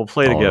 It's like, oh, we'll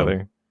play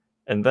together.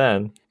 And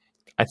then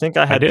I think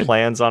I had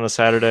plans on a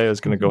Saturday. I was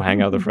going to go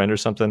hang out with a friend or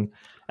something.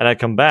 And I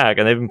come back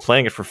and they've been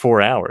playing it for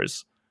 4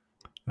 hours.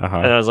 And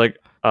I was like,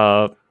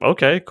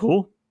 okay,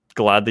 cool.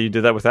 Glad that you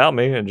did that without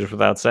me and just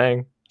without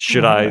saying,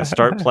 should I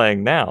start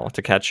playing now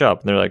to catch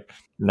up? And they're like,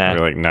 nah. We're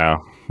like,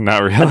 no,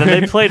 not really. And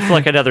then they played for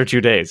like another 2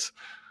 days.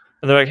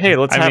 And they're like, hey,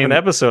 let's have an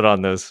episode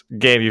on this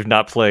game you've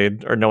not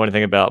played or know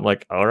anything about. I'm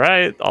like, all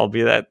right, I'll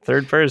be that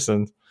third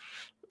person.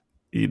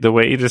 The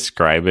way you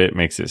describe it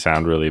makes it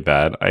sound really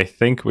bad. I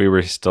think we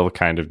were still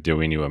kind of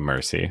doing you a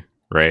mercy,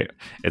 right?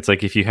 It's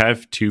like if you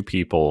have 2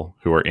 people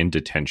who are in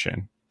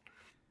detention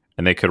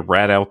and they could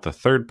rat out the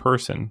third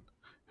person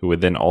who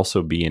would then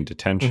also be in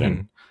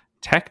detention.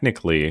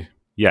 Technically,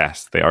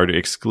 yes, they are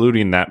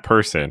excluding that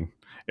person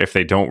if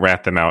they don't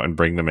rat them out and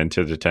bring them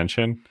into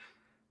detention.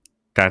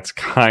 That's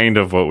kind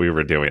of what we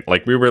were doing.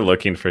 Like we were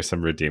looking for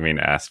some redeeming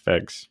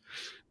aspects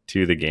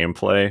to the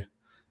gameplay.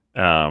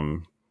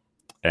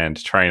 And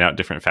trying out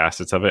different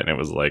facets of it. And it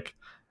was like,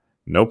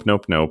 nope.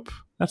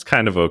 That's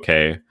kind of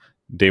okay.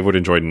 Dave would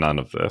enjoy none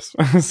of this.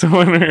 So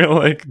when we were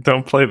like,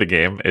 don't play the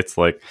game, it's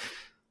like,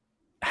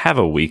 have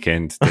a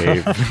weekend,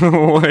 Dave.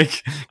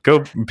 Like,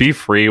 go be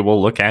free.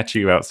 We'll look at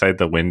you outside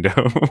the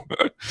window.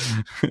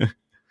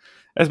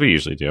 As we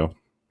usually do.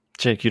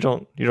 Jake, you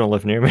don't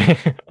live near me.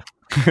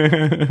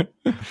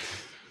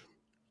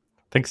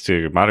 Thanks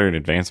to modern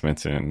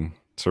advancements in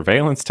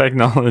surveillance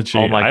technology.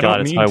 Oh my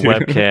God, it's my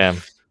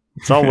webcam.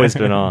 It's always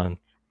been on.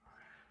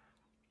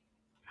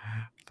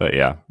 But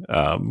yeah,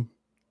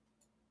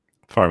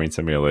 Farming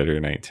Simulator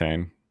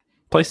 19.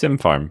 Play Sim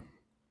Farm.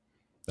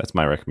 That's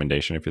my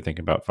recommendation if you're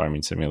thinking about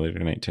Farming Simulator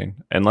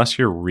 19. Unless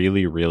you're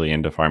really, really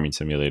into Farming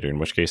Simulator, in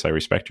which case I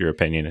respect your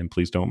opinion and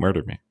please don't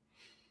murder me.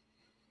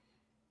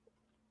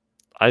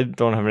 I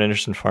don't have an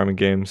interest in farming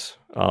games.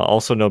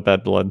 Also, no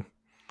bad blood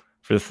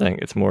for the thing.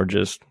 It's more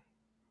just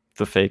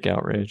the fake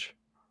outrage.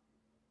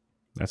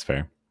 That's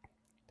fair.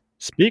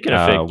 Speaking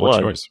of fake what's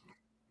blood, yours?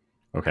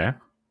 Okay.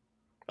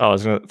 oh, I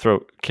was gonna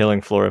throw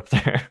Killing Floor up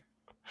there.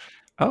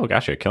 Oh,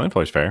 gotcha. Killing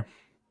Floor is fair.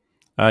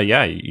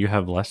 Yeah, you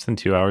have less than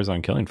 2 hours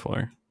on Killing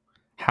Floor.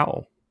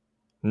 How?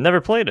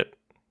 Never played it.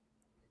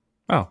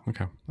 Oh,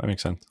 okay. That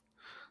makes sense.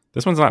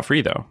 This one's not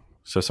free, though.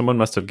 So someone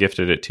must have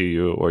gifted it to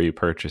you or you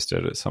purchased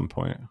it at some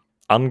point.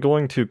 I'm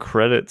going to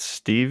credit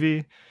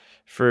Stevie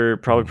for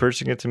probably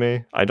purchasing it to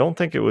me. I don't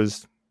think it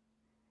was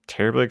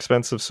terribly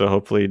expensive, so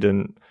hopefully he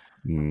didn't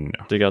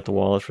dig out the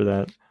wallet for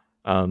that.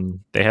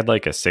 They had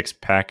like a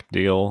 6-pack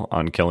deal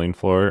on Killing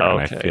Floor, and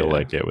I feel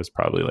like it was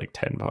probably like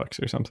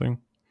 $10 or something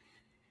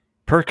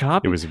per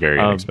copy. It was very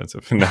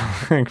inexpensive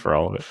for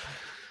all of it.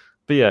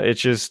 But yeah,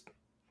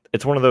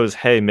 it's one of those,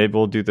 hey, maybe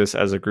we'll do this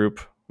as a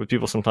group with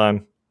people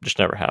sometime. Just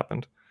never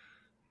happened.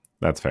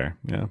 That's fair.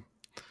 Yeah.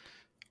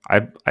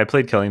 I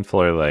played Killing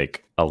Floor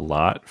like a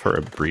lot for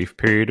a brief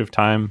period of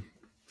time.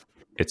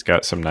 It's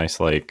got some nice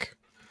like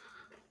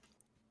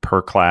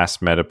per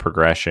class meta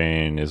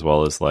progression as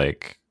well as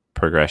like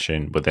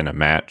progression within a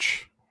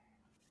match.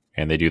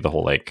 And they do the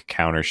whole like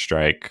counter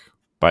strike,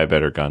 buy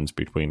better guns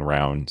between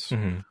rounds,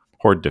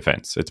 horde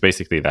defense. It's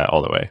basically that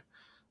all the way.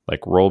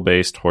 Like role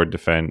based horde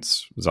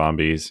defense,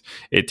 zombies.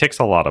 It ticks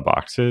a lot of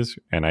boxes,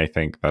 and I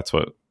think that's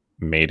what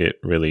made it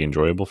really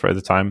enjoyable for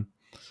the time.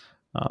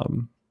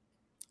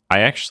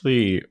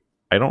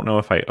 I don't know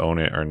if I own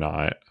it or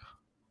not,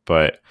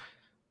 but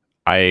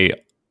I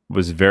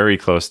was very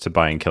close to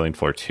buying Killing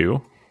Floor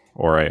 2,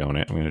 or I own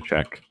it. I'm going to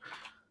check.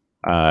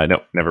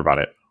 No, never bought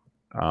it.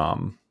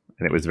 And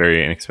it was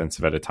very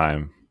inexpensive at a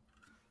time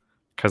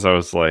because I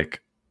was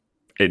like,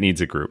 it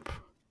needs a group,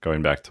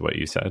 going back to what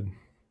you said.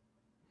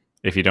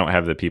 If you don't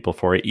have the people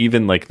for it,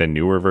 even like the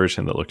newer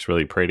version that looks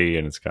really pretty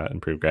and it's got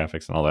improved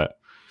graphics and all that,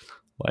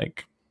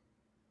 like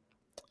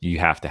you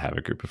have to have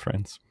a group of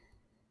friends.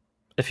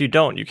 If you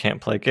don't, you can't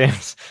play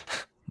games.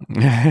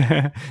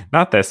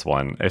 Not this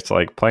one. It's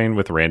like playing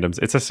with randoms.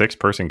 It's a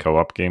 6-person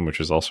co-op game, which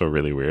is also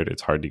really weird.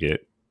 It's hard to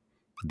get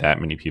that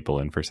many people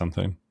in for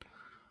something.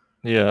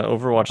 Yeah,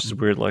 Overwatch is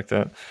weird like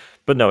that.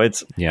 But no,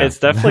 it's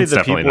definitely the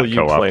definitely people you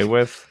co-op. Play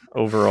with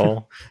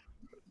overall.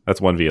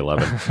 That's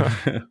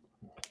 1v11.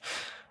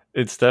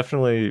 It's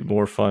definitely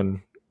more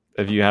fun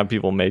if you have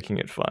people making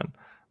it fun.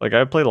 Like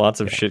I played lots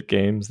of shit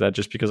games that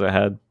just because I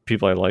had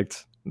people I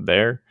liked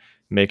there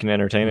making it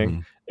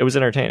entertaining, it was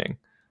entertaining.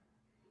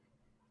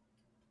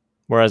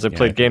 Whereas I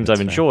played games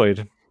I've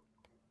enjoyed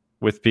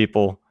with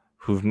people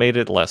who've made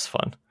it less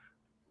fun.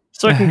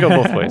 So it can go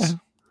both ways.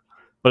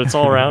 But it's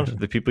all around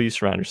the people you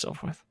surround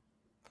yourself with.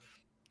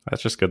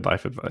 That's just good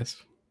life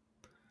advice.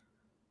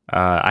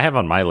 I have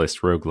on my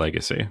list Rogue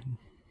Legacy.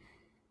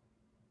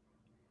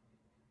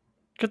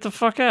 Get the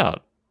fuck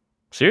out.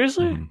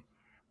 Seriously?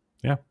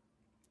 Yeah.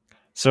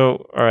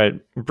 So, all right,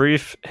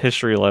 brief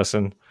history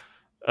lesson.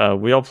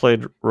 We all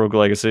played Rogue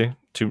Legacy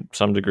to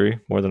some degree,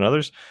 more than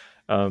others.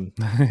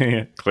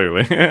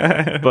 Clearly.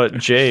 But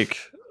Jake,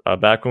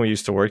 back when we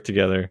used to work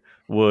together,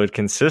 would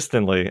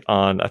consistently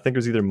on, I think it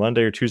was either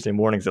Monday or Tuesday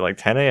mornings at like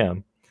 10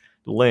 a.m.,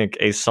 link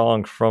a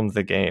song from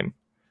the game.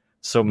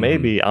 So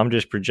maybe I'm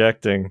just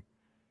projecting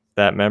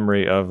that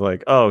memory of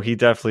like, oh, he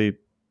definitely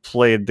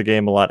played the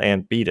game a lot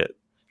and beat it.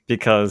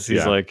 Because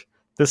he's like,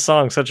 this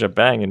song's such a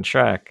banging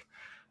track.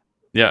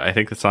 Yeah, I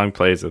think the song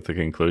plays at the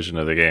conclusion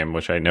of the game,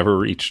 which I never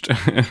reached.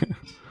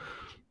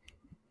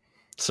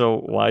 So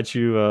why'd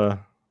you...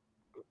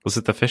 Was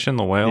it The Fish and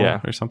the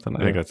Whale or something?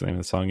 I think that's the name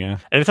of the song, yeah.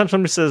 Anytime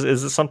somebody says,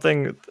 is this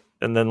something,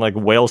 and then like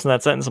whales in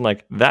that sentence, I'm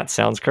like, that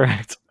sounds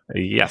correct.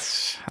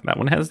 Yes, that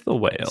one has the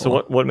whale.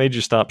 So what made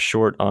you stop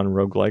short on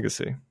Rogue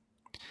Legacy?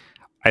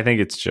 I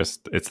think it's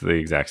the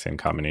exact same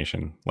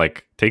combination.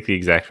 Like, take the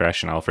exact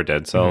rationale for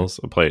Dead Cells,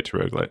 apply it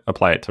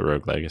to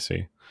Rogue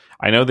Legacy.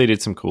 I know they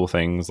did some cool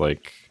things,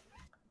 like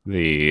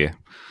the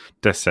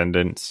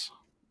Descendants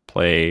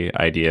play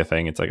idea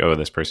thing. It's like, oh,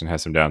 this person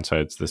has some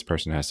downsides, this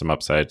person has some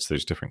upsides.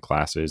 There's different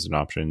classes and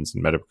options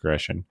and meta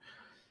progression.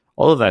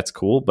 All of that's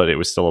cool, but it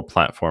was still a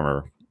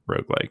platformer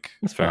roguelike.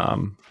 That's fair.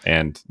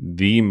 And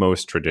the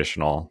most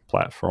traditional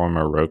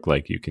platformer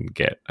roguelike you can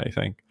get, I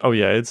think. Oh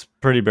yeah, it's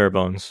pretty bare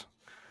bones.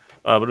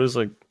 But it was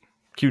like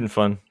cute and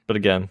fun. But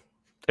again,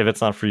 if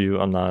it's not for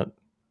you, I'm not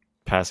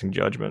passing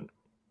judgment.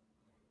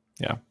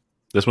 Yeah.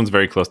 This one's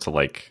very close to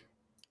like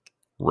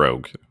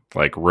Rogue.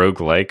 Like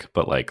roguelike,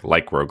 but like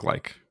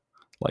roguelike.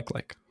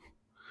 Like.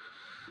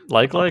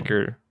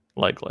 Or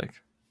like?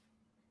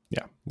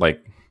 Yeah.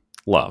 Like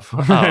love. Oh,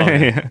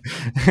 okay.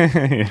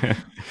 Yeah.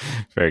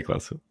 Very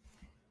close. All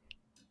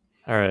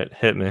right,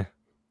 hit me.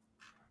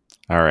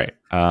 All right.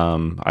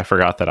 I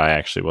forgot that I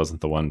actually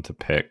wasn't the one to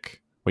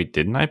pick. Wait,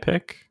 didn't I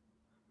pick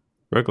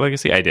Rogue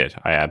Legacy? I did.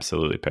 I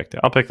absolutely picked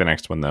it. I'll pick the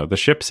next one, though. The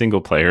ship single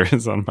player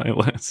is on my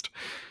list.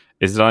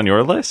 Is it on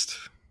your list?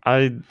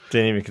 I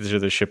didn't even consider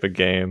the ship a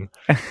game.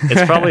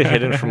 It's probably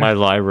hidden from my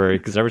library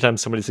because every time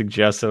somebody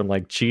suggests it, I'm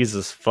like,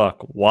 Jesus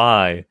fuck,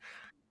 why?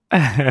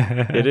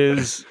 It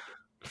is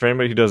for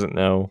anybody who doesn't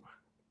know,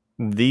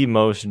 the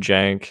most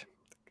jank,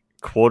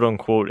 quote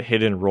unquote,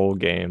 hidden role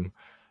game.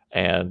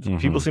 And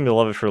people seem to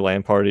love it for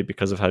LAN Party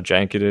because of how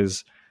jank it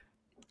is.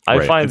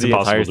 I find It's the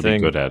entire impossible to be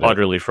thing good at it.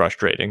 utterly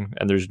frustrating,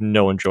 and there's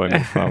no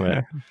enjoyment from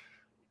it.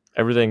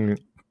 Everything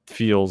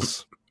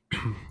feels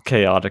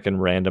chaotic and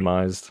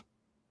randomized.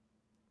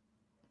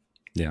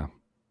 Yeah.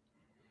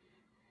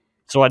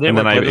 So I didn't. And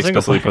then I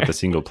explicitly put the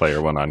single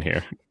player one on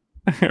here.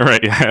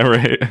 Right. Yeah.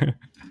 Right.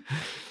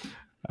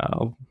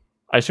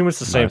 I assume it's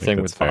the same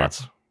thing with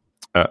bots.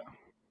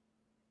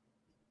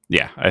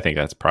 Yeah, I think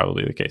that's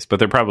probably the case. But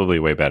they're probably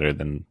way better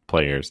than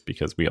players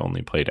because we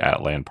only played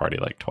at LAN Party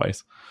like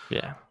twice.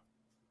 Yeah.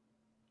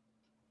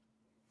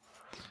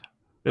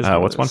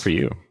 What's one for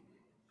you?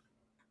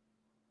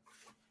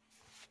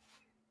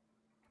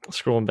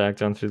 Scrolling back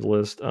down through the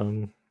list.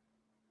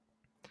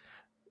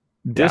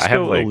 Disco I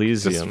have, like,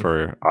 Elysium. Just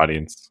for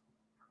audience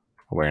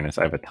awareness,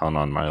 I have a ton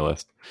on my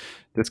list.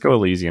 Disco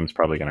Elysium is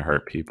probably going to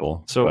hurt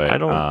people. So but, I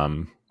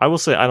don't. I will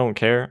say I don't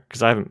care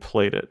because I haven't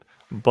played it.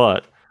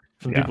 But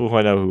from people who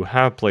I know who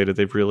have played it,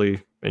 they've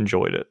really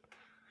enjoyed it.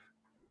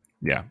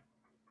 Yeah.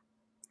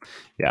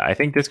 Yeah, I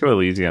think Disco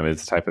Elysium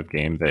is the type of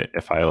game that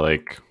if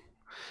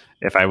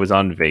I was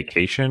on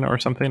vacation or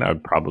something, I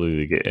would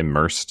probably get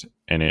immersed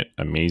in it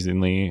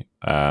amazingly.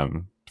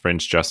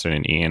 Friends Justin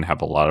and Ian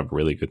have a lot of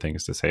really good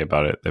things to say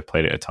about it. They've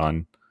played it a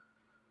ton.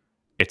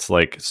 It's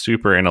like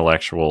super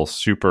intellectual,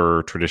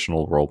 super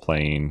traditional role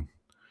playing,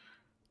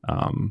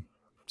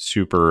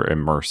 super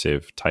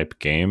immersive type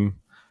game,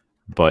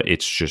 but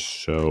it's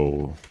just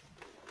so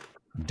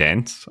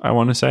dense, I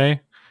want to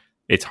say.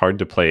 It's hard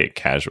to play it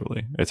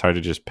casually. It's hard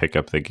to just pick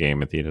up the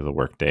game at the end of the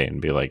workday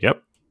and be like,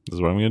 yep, this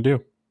is what I'm going to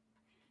do.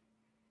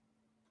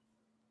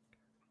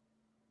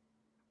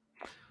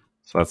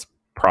 So that's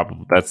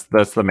probably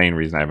that's the main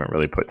reason I haven't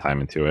really put time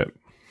into it.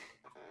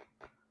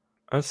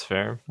 That's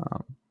fair.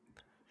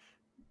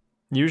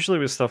 Usually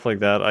with stuff like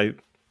that,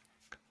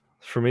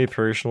 for me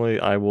personally,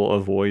 I will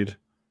avoid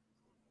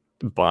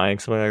buying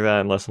something like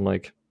that unless I'm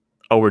like,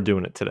 oh, we're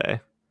doing it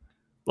today.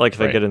 Like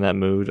if I get in that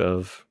mood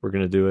of we're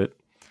gonna do it,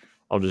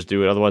 I'll just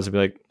do it. Otherwise, I'd be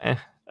like,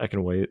 I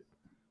can wait.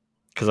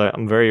 Because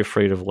I'm very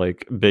afraid of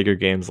like bigger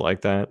games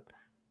like that.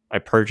 I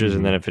purchase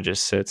and then if it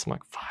just sits, I'm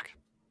like, fuck.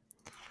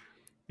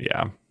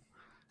 Yeah.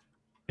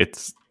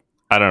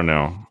 I don't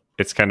know.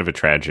 It's kind of a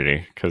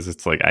tragedy because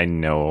it's like I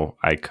know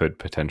I could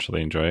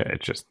potentially enjoy it.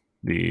 It's just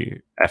the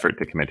effort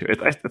to commit to it.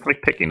 It's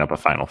like picking up a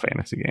Final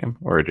Fantasy game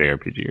or a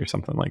JRPG or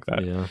something like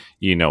that. Yeah.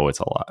 You know it's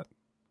a lot.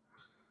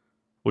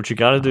 What you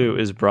got to do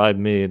is bribe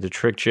me to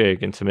trick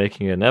Jake into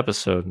making an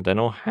episode, and then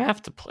I'll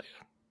have to play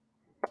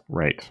it.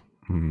 Right.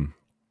 Mm-hmm.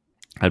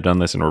 I've done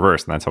this in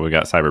reverse, and that's how we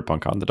got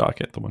Cyberpunk on the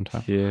docket the one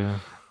time. Yeah.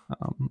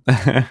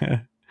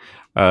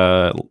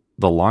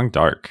 The Long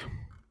Dark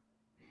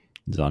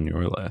is on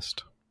your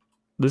list.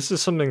 This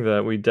is something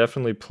that we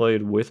definitely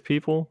played with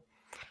people.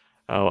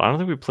 I don't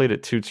think we played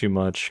it too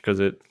much because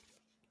it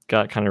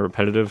got kind of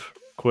repetitive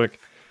quick,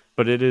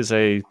 but it is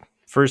a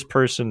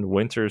first-person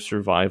winter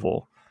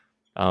survival.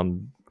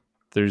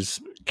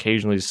 There's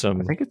occasionally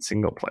some... I think it's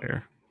single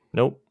player.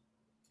 Nope.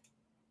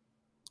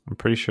 I'm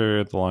pretty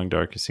sure The Long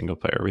Dark is single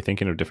player. Are we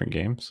thinking of different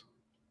games?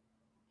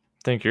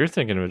 I think you're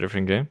thinking of a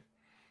different game.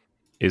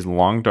 Is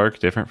Long Dark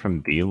different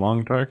from The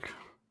Long Dark?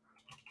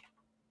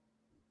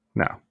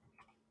 No.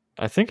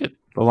 I think it...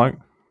 The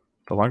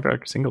Long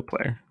Dark single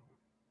player.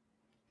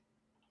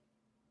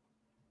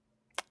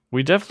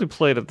 We definitely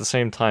played at the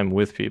same time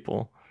with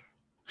people.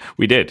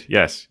 We did,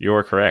 yes. You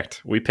are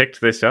correct. We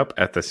picked this up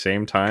at the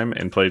same time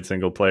and played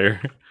single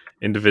player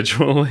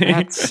individually.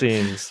 That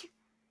seems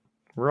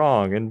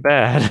wrong and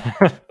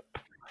bad.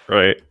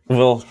 Right.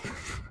 Well,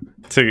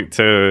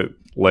 to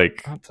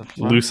like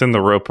loosen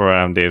the rope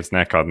around Dave's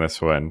neck on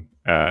this one,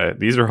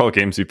 these are all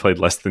games we played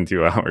less than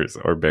 2 hours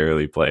or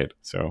barely played.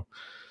 So,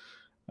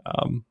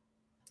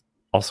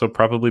 also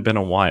probably been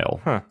a while.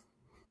 Huh.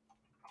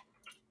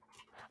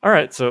 All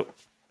right. So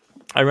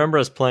I remember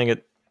us playing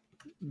it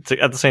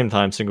at the same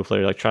time, single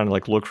player, like trying to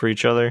like look for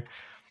each other.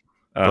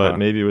 But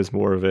maybe it was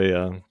more of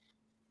a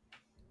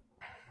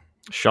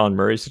Sean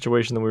Murray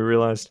situation than we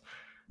realized.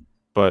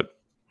 But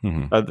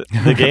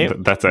the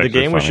game, the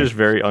game was just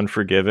very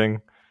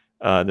unforgiving.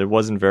 It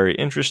wasn't very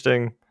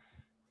interesting.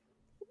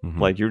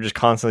 Like you were just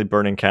constantly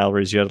burning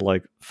calories. You had to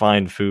like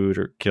find food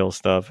or kill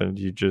stuff, and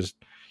you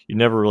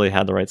never really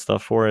had the right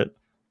stuff for it.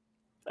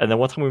 And then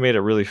one time we made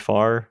it really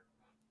far,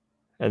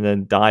 and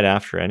then died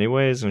after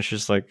anyways. And it's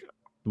just like,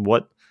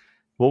 what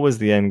was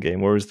the end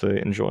game? Where was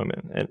the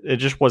enjoyment? And it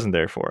just wasn't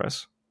there for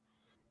us.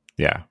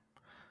 Yeah.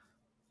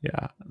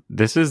 Yeah.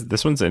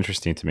 This one's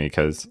interesting to me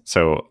because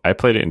so I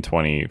played it in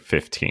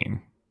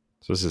 2015.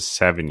 So this is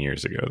 7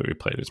 years ago that we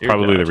played it. It's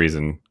probably the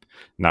reason,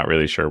 not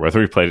really sure whether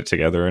we played it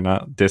together or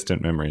not.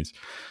 Distant memories.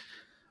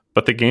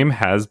 But the game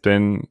has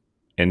been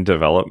in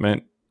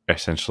development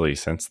essentially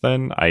since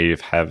then. I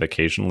have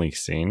occasionally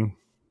seen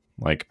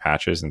like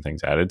patches and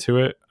things added to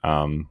it.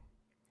 And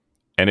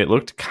it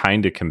looked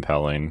kind of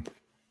compelling,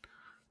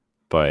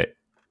 but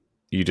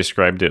you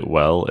described it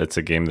well. It's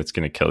a game that's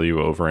going to kill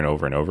you over and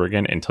over and over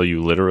again until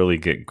you literally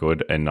get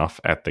good enough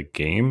at the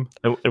game.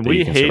 And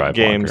we hate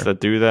games that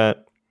do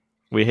that.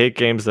 We hate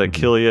games that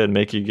kill you and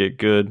make you get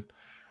good.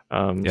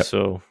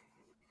 So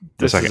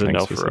this is a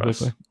no for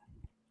us.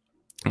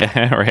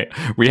 Right.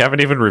 We haven't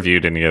even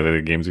reviewed any of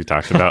the games we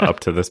talked about up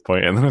to this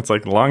point, and then it's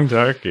like Long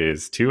Dark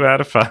is 2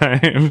 out of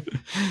 5.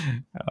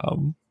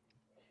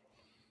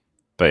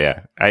 But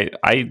yeah,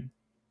 I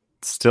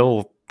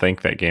still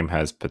think that game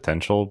has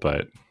potential,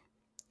 but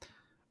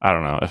I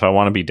don't know. If I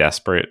want to be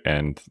desperate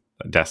and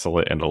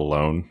desolate and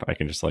alone, I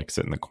can just like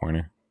sit in the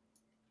corner.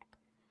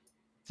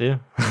 Yeah.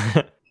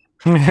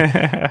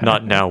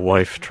 Not now,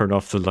 wife. Turn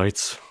off the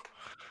lights.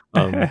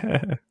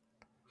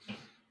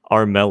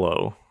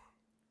 Armello.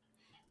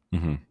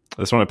 Mm-hmm.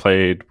 This one I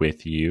played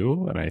with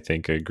you, and I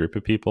think a group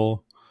of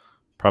people,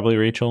 probably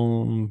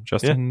Rachel,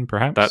 Justin,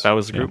 perhaps. That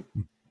was the group.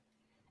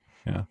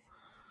 Yeah.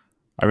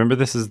 I remember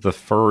this is the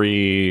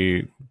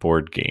furry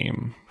board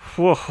game.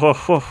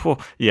 Whoa.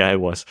 Yeah, it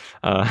was.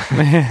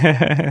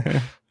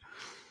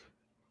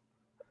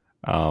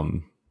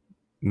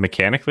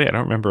 Mechanically, I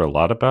don't remember a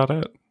lot about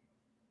it.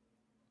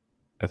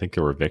 I think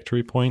there were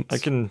victory points. I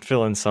can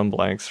fill in some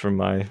blanks from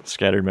my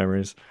scattered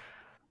memories.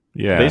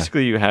 Yeah.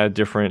 Basically, you had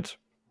different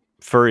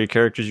furry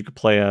characters you could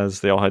play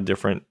as. They all had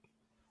different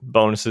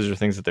bonuses or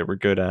things that they were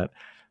good at.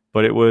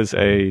 But it was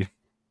a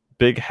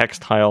big hex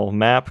tile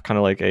map, kind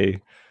of like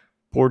a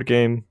board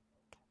game.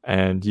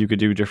 And you could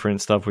do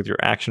different stuff with your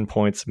action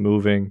points,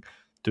 moving,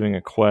 doing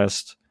a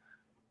quest.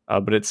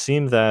 But it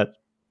seemed that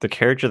the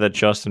character that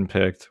Justin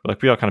picked,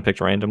 like we all kind of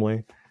picked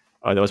randomly,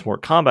 that was more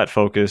combat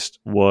focused,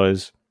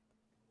 was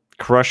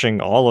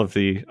crushing all of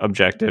the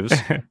objectives,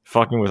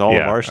 fucking with all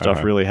of our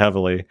stuff really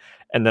heavily.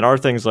 And then our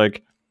things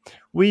like,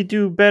 we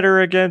do better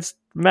against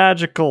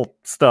magical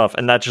stuff.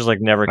 And that just like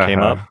never came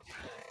up.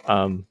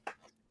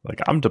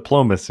 Like, I'm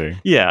diplomacy.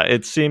 Yeah,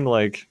 it seemed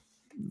like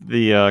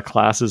the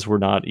classes were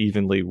not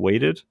evenly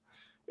weighted,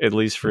 at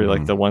least for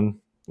like the one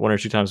or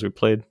two times we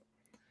played.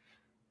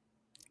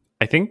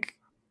 I think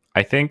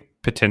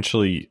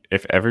potentially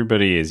if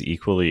everybody is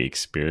equally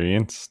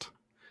experienced,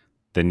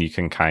 then you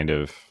can kind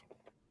of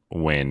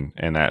win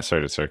in that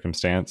sort of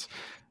circumstance.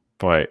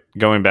 But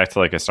going back to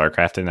like a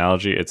StarCraft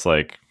analogy, it's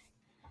like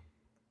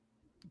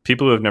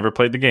people who have never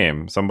played the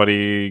game,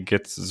 somebody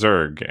gets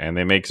Zerg and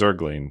they make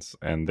Zerglings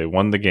and they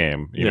won the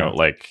game. You know,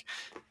 like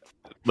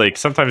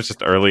sometimes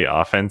just early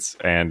offense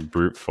and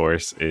brute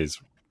force is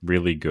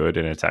really good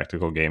in a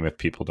tactical game if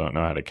people don't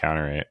know how to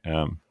counter it.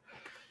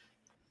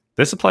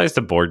 This applies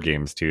to board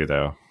games too,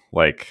 though.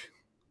 Like,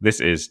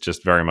 this is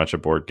just very much a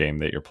board game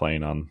that you're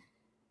playing on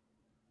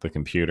the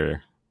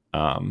computer.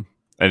 And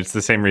it's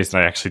the same reason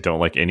I actually don't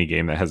like any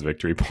game that has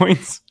victory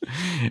points.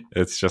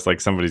 It's just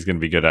like somebody's going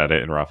to be good at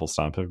it and raffle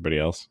stomp everybody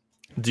else.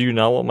 Do you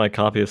not want my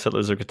copy of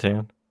Settlers of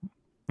Catan?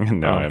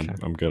 No, okay.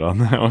 I'm good on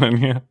that one,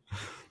 yeah.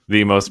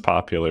 The most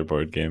popular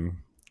board game,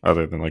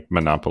 other than like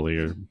Monopoly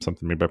or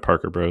something made by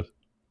Parker Bros.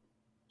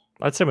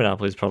 I'd say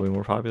Monopoly is probably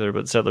more popular,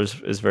 but Settlers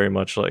is very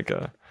much like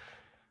a...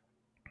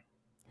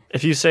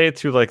 If you say it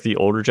to like the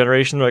older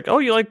generation, they're like, "Oh,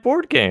 you like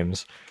board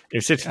games." If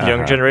you say it to the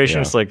younger generation,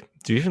 it's like,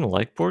 "Do you even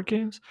like board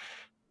games?"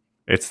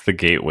 It's the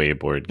gateway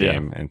board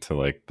game into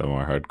like the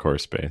more hardcore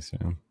space.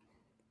 Yeah.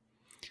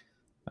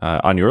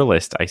 On your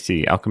list, I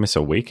see Alchemist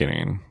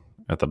Awakening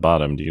at the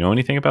bottom. Do you know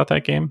anything about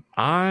that game?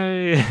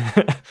 I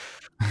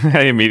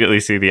immediately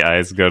see the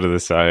eyes go to the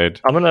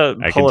side. I'm gonna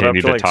pull it up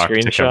to like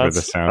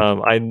screenshots.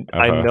 To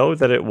I know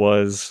that it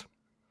was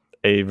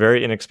a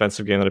very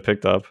inexpensive game that I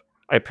picked up.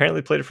 I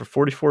apparently played it for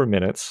 44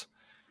 minutes.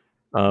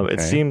 It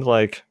seemed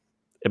like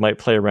it might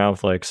play around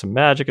with like some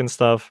magic and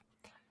stuff,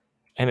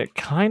 and it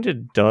kind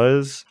of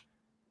does,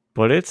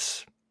 but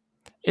it's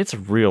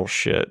real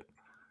shit.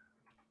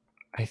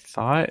 I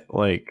thought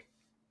like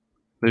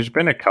there's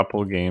been a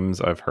couple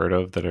games I've heard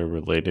of that are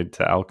related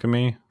to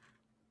alchemy,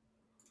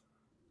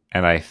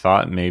 and I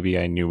thought maybe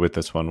I knew what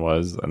this one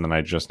was, and then I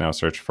just now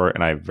searched for it,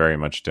 and I very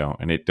much don't,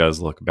 and it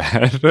does look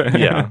bad.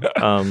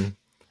 Yeah.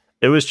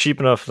 It was cheap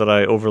enough that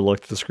I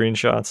overlooked the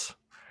screenshots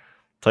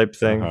type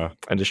thing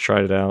and just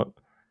tried it out.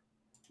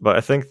 But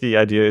I think the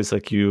idea is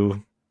like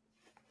you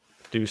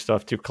do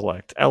stuff to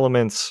collect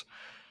elements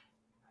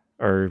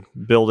or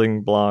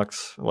building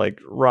blocks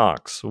like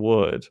rocks,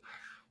 wood,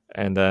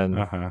 and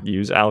then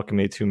use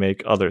alchemy to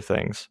make other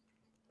things.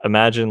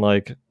 Imagine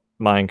like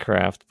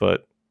Minecraft,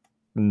 but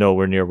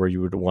nowhere near where you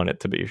would want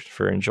it to be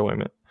for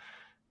enjoyment.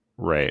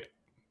 Right.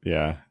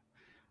 Yeah.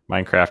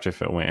 Minecraft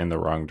if it went in the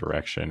wrong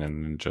direction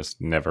and just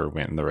never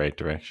went in the right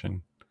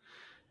direction.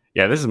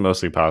 Yeah, this is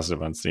mostly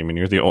positive on Steam, and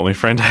you're the only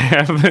friend I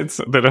have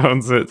that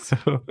owns it.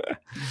 So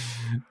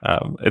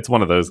it's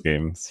one of those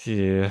games.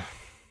 Yeah.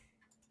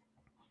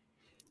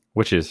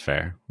 Which is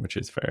fair,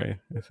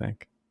 I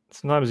think.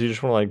 Sometimes you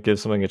just want to like give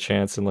something a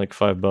chance and like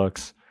 $5,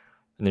 and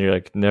then you're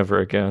like, never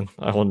again.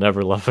 I will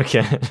never love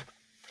again.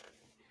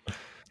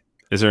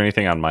 Is there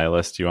anything on my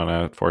list you want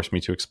to force me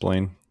to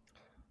explain?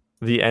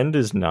 The End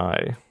is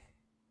Nigh.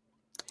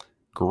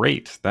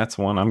 Great. That's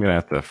one I'm going to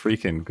have to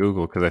freaking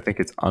Google because I think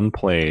it's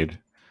unplayed.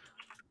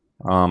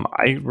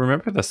 I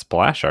remember the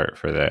splash art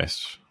for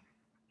this.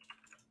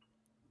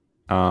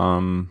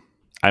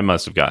 I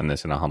must have gotten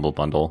this in a Humble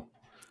Bundle.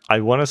 I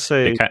want to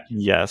say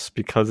yes,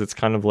 because it's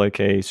kind of like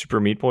a Super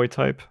Meat Boy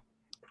type.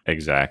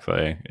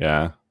 Exactly,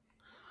 yeah.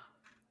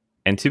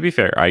 And to be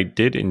fair, I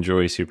did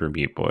enjoy Super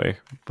Meat Boy,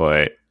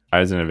 but I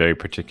was in a very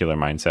particular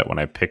mindset when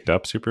I picked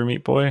up Super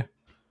Meat Boy,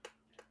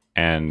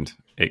 and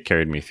it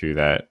carried me through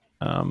that.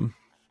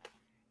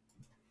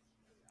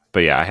 But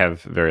yeah, I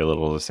have very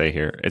little to say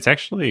here. It's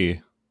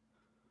actually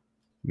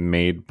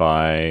made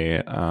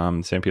by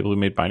the same people who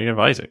made Binding of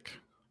Isaac.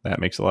 That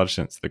makes a lot of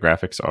sense. The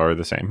graphics are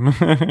the same.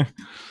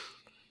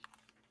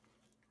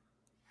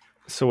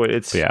 So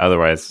it's... But yeah,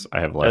 otherwise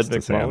I have less Ed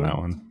to say on McMullen? that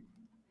one.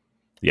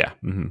 Yeah.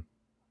 Mm-hmm.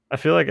 I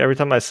feel like every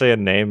time I say a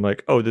name,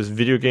 like, oh, this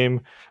video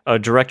game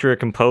director or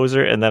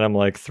composer, and then I'm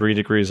like 3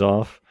 degrees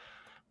off.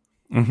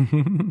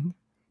 No,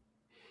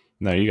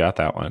 you got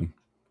that one.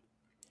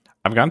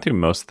 I've gone through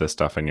most of the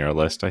stuff in your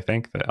list, I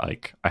think, that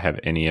like I have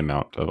any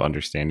amount of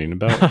understanding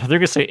about. They're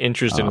gonna say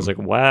interesting. I was like,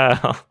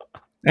 wow.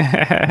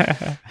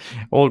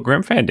 Well,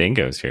 Grim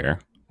Fandango's here.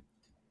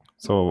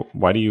 So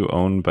why do you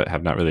own but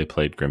have not really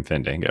played Grim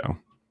Fandango?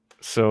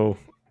 So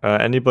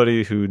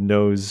anybody who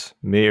knows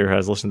me or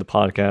has listened to the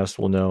podcast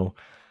will know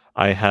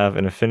I have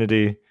an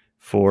affinity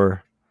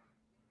for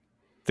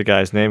the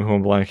guy's name who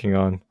I'm blanking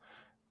on.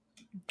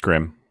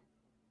 Grim.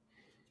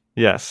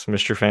 Yes,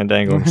 Mr.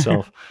 Fandango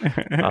himself.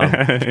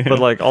 But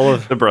like all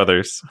of the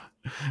brothers,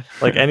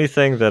 like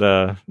anything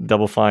that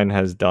Double Fine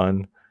has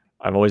done,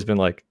 I've always been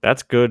like,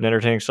 that's good and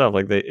entertaining stuff.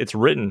 Like it's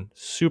written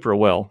super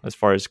well as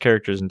far as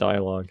characters and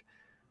dialogue.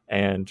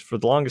 And for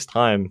the longest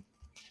time,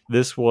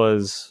 this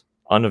was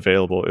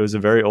unavailable. It was a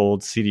very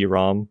old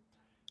CD-ROM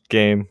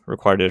game,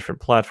 required a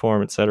different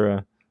platform,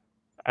 etc.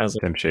 I was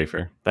like, Tim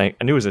Schafer. I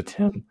knew it was a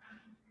Tim.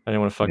 I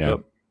didn't want to fuck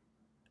up.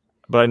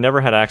 But I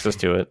never had access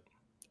to it.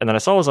 And then I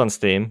saw it was on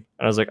Steam, and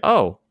I was like,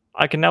 oh,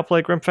 I can now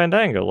play Grim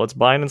Fandango. Let's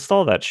buy and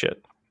install that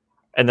shit.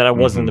 And then I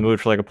wasn't in the mood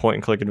for like a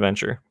point-and-click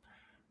adventure.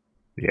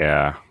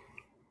 Yeah.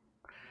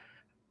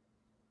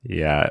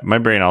 Yeah, my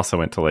brain also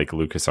went to like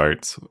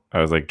LucasArts. I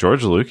was like,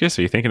 George Lucas?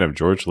 Are you thinking of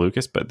George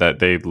Lucas? But that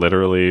they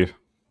literally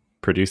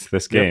produced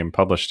this game,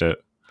 published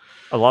it.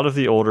 A lot of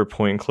the older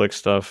point-and-click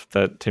stuff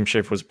that Tim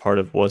Schafer was part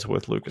of was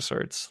with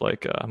LucasArts,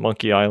 like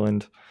Monkey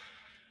Island.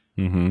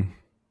 Mm-hmm.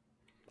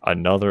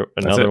 Another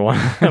one.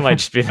 It might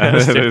just be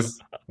that. It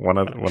is one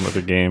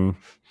other game.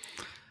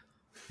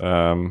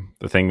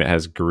 The thing that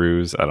has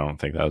grooves. I don't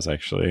think that was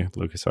actually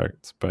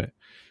LucasArts, but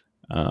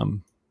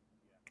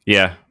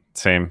yeah,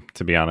 same.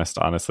 To be honest,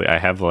 honestly, I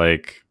have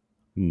like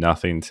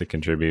nothing to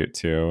contribute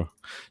to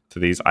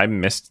these. I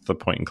missed the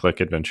point and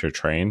click adventure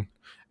train,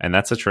 and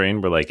that's a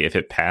train where like if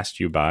it passed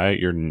you by,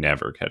 you're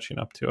never catching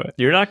up to it.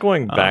 You're not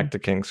going back to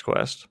King's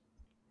Quest.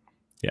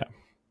 Yeah,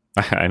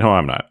 I know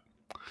I'm not.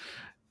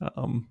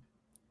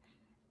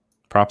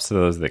 Props to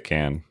those that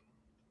can.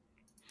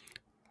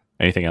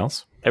 Anything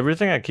else?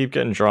 Everything I keep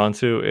getting drawn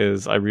to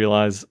is, I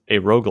realize, a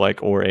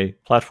roguelike or a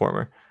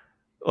platformer.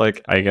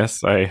 Like, I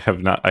guess I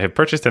have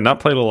purchased and not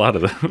played a lot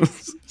of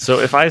those. So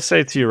if I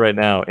say to you right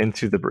now,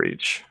 Into the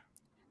Breach.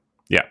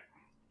 Yeah.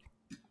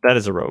 That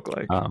is a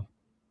roguelike.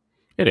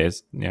 It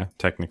is. Yeah,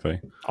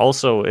 technically.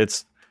 Also,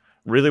 it's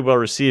really well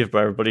received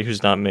by everybody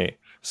who's not me.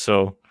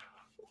 So.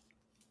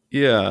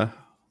 Yeah.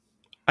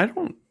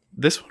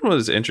 This one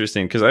was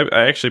interesting because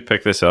I actually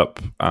picked this up.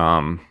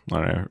 On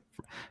a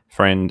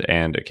friend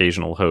and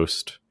occasional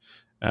host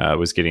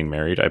was getting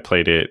married. I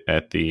played it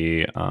at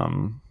the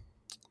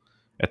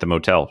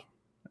motel,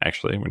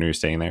 actually, when we were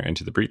staying there,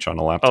 Into the Breach on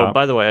a laptop. Oh,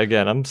 by the way,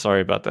 again, I'm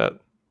sorry about that.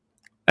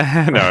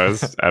 No, it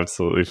was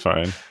absolutely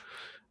fine.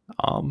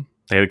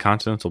 They had a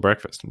continental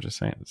breakfast. I'm just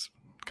saying, it's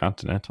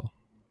continental.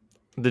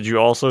 Did you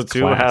also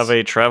have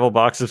a travel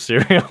box of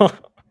cereal?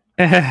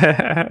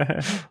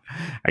 I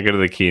go to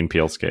the Key and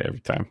Peele skate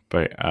every time,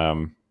 but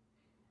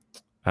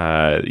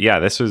yeah,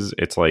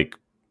 it's like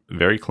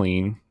very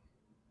clean,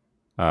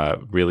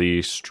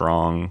 really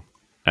strong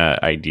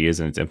ideas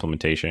in its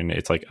implementation.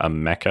 It's like a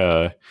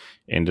mecha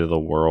into the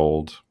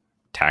world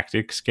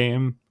tactics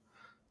game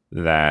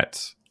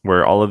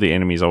where all of the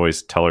enemies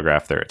always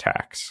telegraph their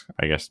attacks.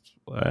 I guess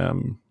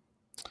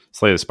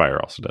Slay the Spire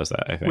also does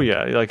that, I think. Well,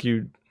 yeah, like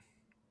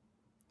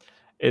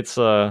it's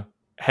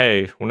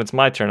hey, when it's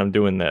my turn, I'm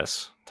doing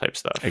this type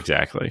stuff.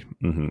 Exactly.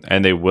 Mm-hmm.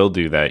 And they will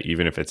do that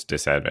even if it's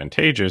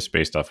disadvantageous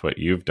based off what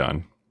you've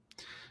done.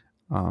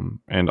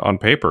 And on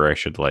paper, I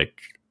should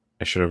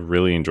have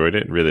really enjoyed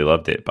it and really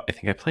loved it, but I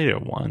think I played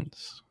it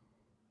once.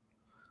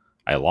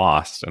 I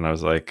lost, and I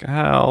was like,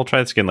 I'll try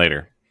this again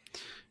later.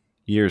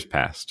 Years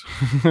passed.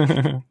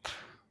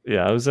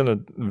 Yeah, I was in a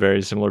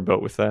very similar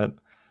boat with that.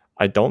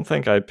 I don't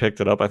think I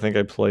picked it up. I think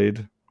I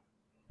played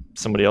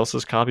somebody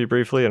else's copy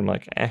briefly, and I'm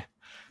like,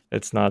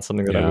 it's not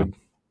something that I would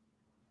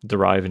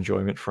derive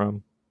enjoyment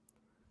from.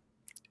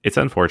 It's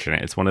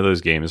unfortunate. It's one of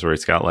those games where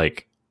it's got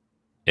like,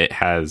 it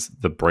has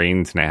the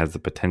brains and it has the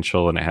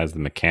potential and it has the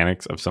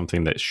mechanics of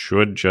something that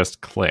should just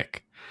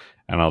click,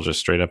 and I'll just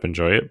straight up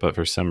enjoy it. But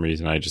for some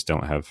reason, I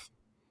don't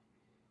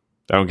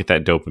get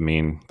that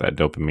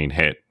dopamine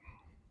hit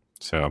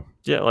So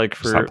yeah, like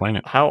stop for playing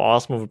it. how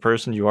awesome of a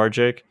person you are,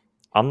 Jake,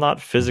 I'm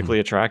not physically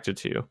attracted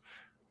to you.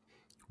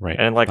 Right.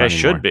 And like Not I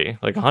should anymore. be,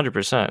 like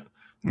 100%.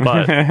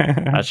 But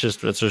that's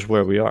just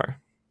where we are.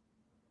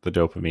 The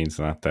dopamine's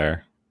not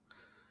there.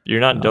 You're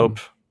not dope.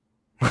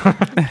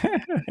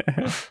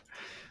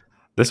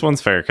 This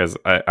one's fair because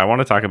I want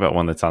to talk about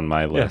one that's on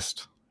my Yeah.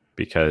 list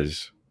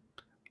because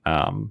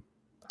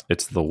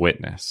it's The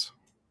Witness,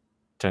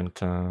 Dun,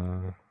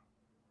 dun.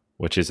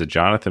 which is a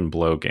Jonathan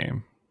Blow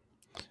game.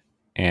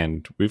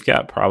 And we've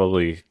got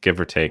probably, give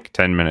or take,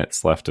 10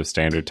 minutes left of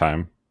standard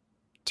time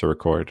to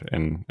record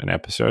in an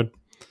episode.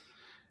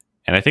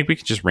 And I think we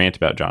could just rant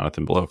about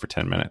Jonathan Blow for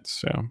 10 minutes.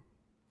 So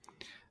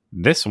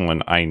this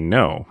one, I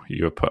know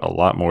you have put a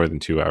lot more than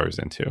 2 hours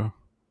into.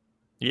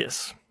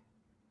 Yes.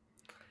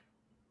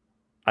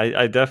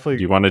 I definitely...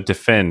 Do you want to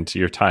defend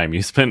your time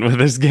you spent with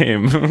this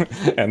game?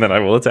 And then I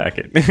will attack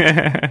it.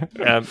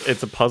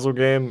 It's a puzzle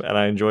game, and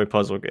I enjoy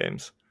puzzle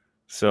games.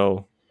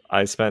 So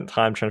I spent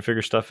time trying to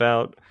figure stuff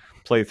out,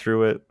 play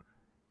through it.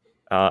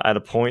 At a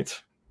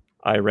point,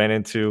 I ran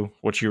into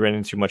what you ran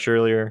into much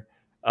earlier.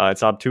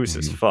 It's obtuse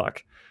as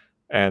fuck.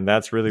 And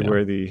that's really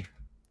where the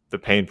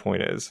pain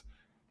point is.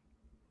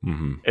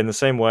 In the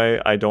same way,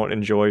 I don't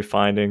enjoy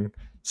finding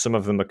some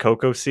of the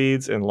Makoko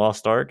seeds in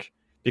Lost Ark,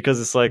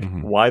 because it's like,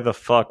 why the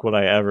fuck would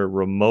I ever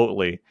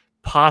remotely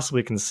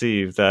possibly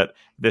conceive that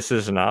this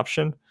is an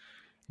option?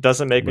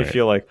 Doesn't make me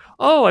feel like,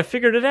 oh, I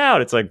figured it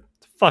out. It's like,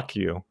 fuck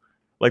you.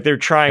 Like they're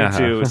trying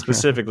to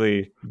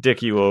specifically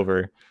dick you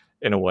over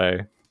in a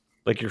way.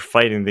 Like you're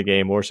fighting the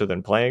game more so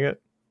than playing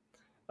it.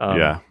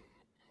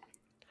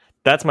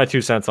 That's my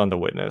 2 cents on The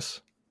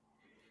Witness.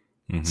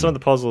 Some of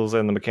the puzzles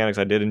and the mechanics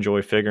I did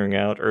enjoy figuring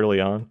out early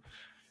on,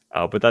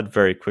 but that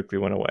very quickly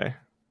went away.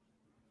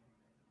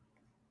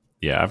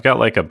 Yeah, I've got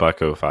like a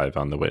 $1.05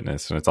 on The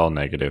Witness, and it's all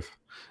negative.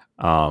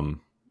 I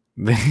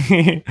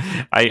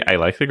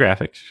like the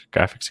graphics.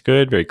 Graphics are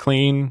good, very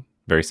clean,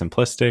 very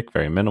simplistic,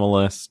 very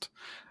minimalist.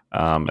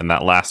 And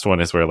that last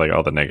one is where like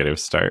all the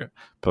negatives start.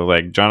 But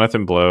like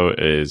Jonathan Blow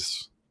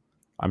is,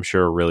 I'm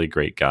sure, a really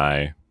great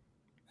guy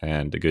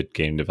and a good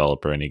game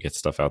developer, and he gets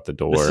stuff out the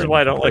door. This is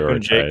why I don't like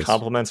when Jake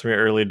compliments me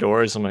early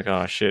doors. I'm like,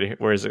 oh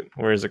shit, where is it?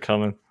 Where is it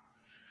coming?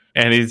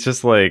 And he's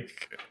just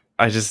like,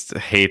 I just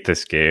hate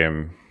this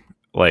game.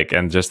 Like,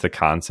 and just the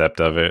concept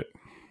of it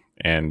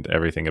and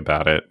everything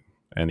about it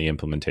and the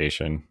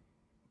implementation.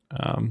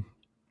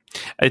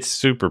 It's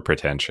super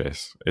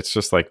pretentious. It's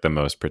just like the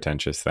most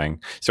pretentious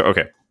thing. So,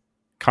 okay.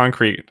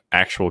 Concrete,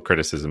 actual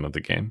criticism of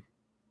the game.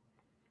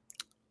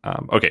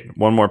 Okay,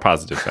 one more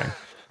positive thing.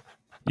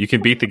 You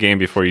can beat the game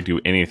before you do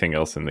anything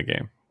else in the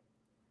game.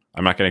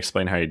 I'm not going to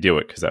explain how you do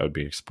it because that would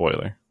be a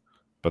spoiler.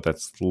 But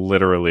that's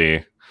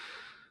literally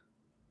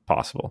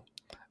possible.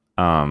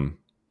 All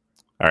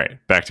right,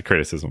 back to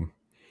criticism.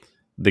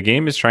 The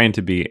game is trying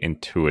to be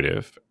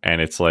intuitive,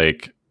 and it's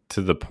like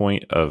to the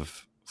point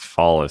of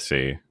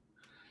fallacy,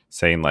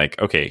 saying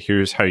like, okay,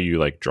 here's how you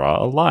like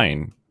draw a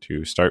line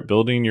to start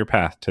building your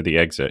path to the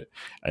exit,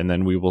 and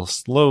then we will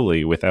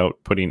slowly, without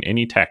putting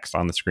any text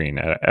on the screen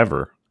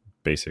ever,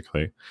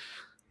 basically,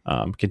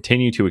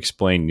 continue to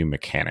explain new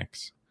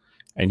mechanics.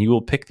 And you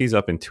will pick these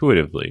up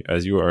intuitively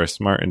as you are a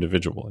smart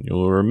individual, and you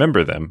will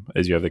remember them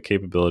as you have the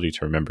capability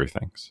to remember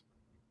things.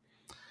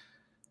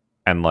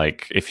 And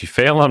like, if you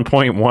fail on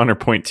point 1 or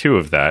point 2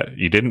 of that,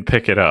 you didn't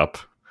pick it up,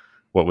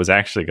 what was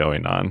actually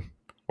going on,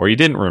 or you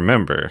didn't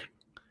remember,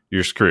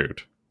 you're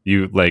screwed.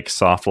 You like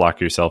soft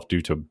lock yourself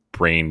due to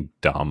brain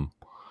dumb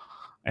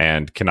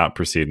and cannot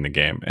proceed in the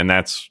game. And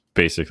that's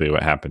basically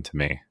what happened to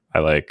me. I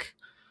like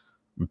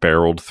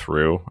barreled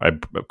through. I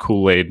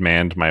Kool-Aid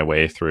manned my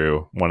way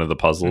through one of the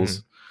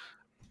puzzles.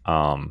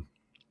 And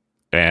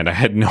I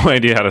had no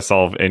idea how to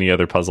solve any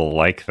other puzzle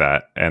like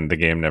that. And the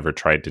game never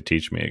tried to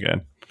teach me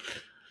again.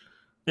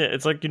 Yeah,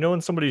 it's like, you know,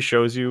 when somebody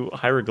shows you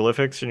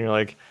hieroglyphics and you're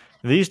like,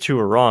 these two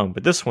are wrong,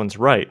 but this one's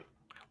right.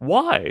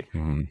 Why?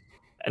 And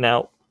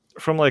now,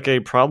 from like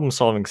a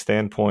problem-solving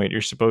standpoint, you're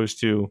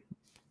supposed to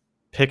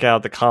pick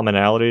out the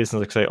commonalities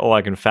and like say, oh,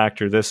 I can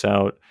factor this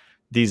out.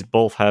 These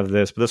both have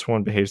this, but this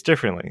one behaves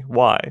differently.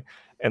 Why?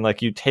 And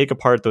like you take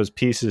apart those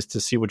pieces to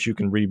see what you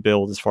can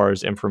rebuild as far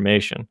as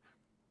information.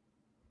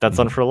 That's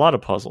done for a lot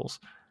of puzzles.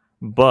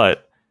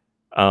 But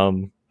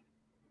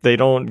they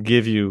don't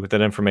give you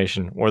that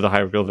information or the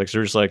hieroglyphics.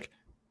 They're just like,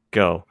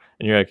 go.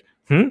 And you're like,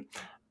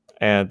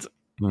 And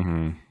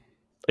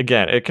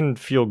again, it can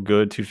feel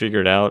good to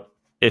figure it out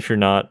if you're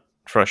not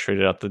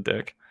frustrated out the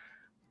dick.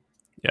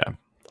 Yeah.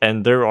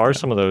 And there are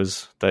some of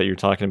those that you're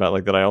talking about,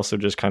 like that I also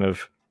just kind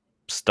of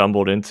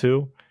stumbled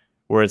into,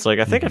 where it's like,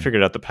 I think I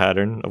figured out the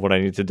pattern of what I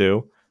need to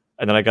do.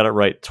 And then I got it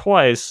right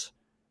twice.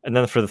 And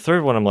then for the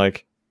third one, I'm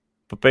like,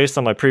 but based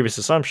on my previous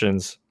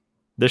assumptions,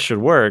 this should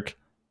work,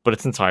 but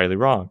it's entirely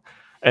wrong.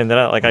 And then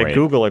I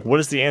Google, like, what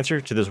is the answer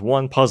to this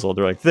one puzzle?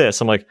 They're like this.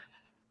 I'm like,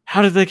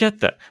 how did they get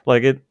that?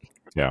 Like it.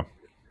 Yeah.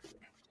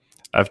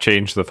 I've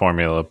changed the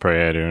formula.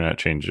 Pray I do not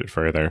change it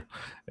further.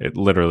 It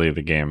literally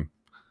the game.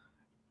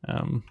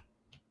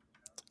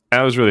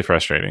 That was really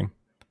frustrating.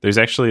 There's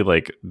actually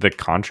like the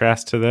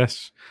contrast to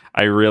this.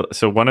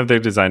 So one of their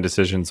design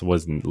decisions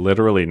was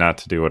literally not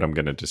to do what I'm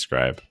going to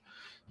describe.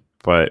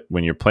 But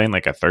when you're playing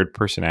like a third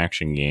person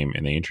action game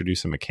and they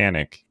introduce a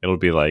mechanic, it'll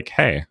be like,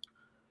 hey,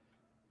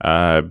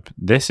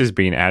 this is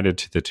being added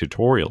to the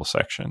tutorial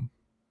section.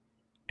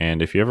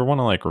 And if you ever want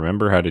to like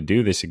remember how to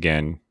do this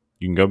again,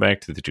 you can go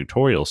back to the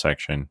tutorial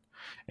section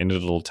and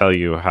it'll tell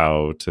you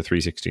how to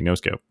 360 no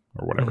scope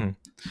or whatever.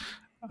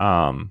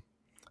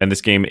 And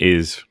this game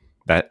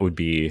that would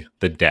be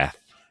the death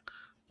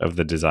of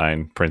the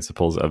design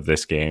principles of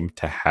this game,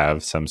 to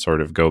have some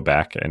sort of go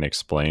back and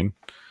explain.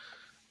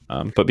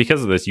 But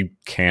because of this, you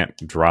can't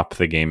drop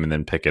the game and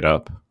then pick it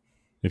up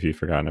if you've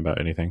forgotten about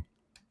anything.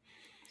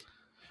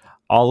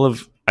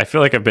 I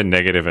feel like I've been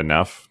negative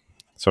enough,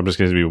 so I'm just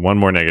going to do one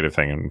more negative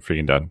thing and I'm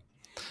freaking done.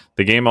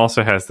 The game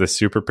also has this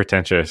super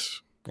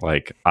pretentious,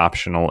 like,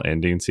 optional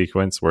ending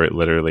sequence where it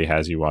literally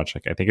has you watch,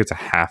 like, I think it's a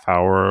half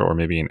hour or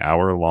maybe an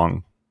hour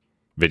long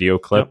video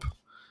clip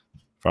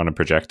on a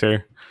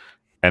projector.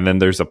 And then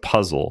there's a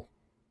puzzle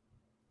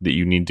that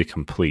you need to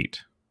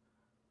complete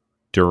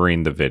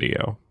during the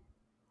video.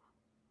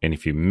 And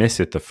if you miss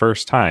it the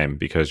first time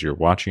because you're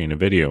watching a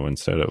video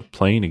instead of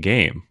playing a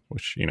game,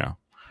 which, you know,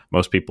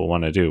 most people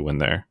want to do when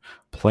they're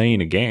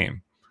playing a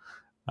game,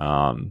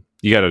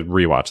 you got to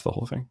rewatch the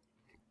whole thing.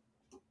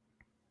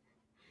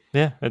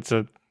 Yeah,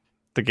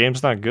 the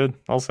game's not good.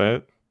 I'll say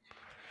it.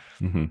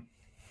 Mm-hmm.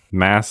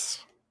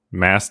 Mass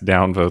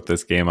downvote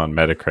this game on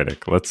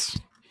Metacritic.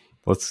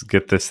 Let's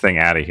get this thing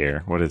out of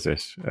here. What is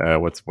this?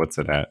 What's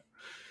it at?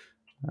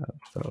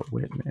 The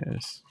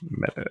Witness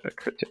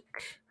Metacritic.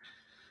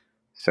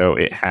 So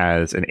it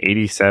has an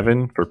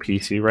 87 for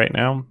PC right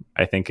now.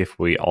 I think if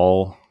we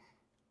all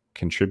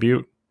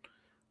contribute,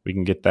 we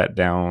can get that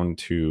down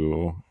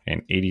to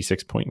an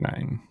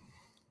 86.9.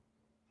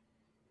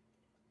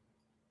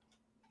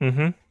 Mm-hmm.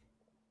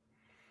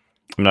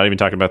 I'm not even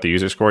talking about the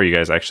user score. You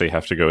guys actually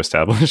have to go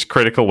establish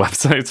critical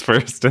websites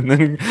first and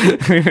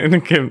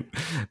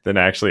then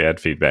actually add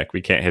feedback.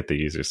 We can't hit the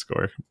user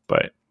score,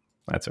 but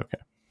that's okay.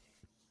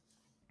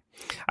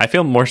 I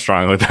feel more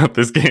strongly about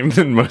this game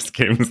than most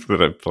games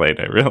that I've played,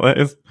 I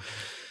realize.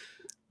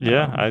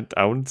 Yeah,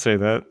 I wouldn't say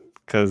that,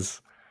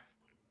 because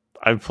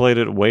I've played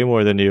it way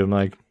more than you. I'm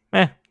like,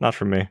 not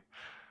for me.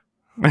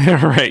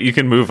 Right, you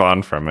can move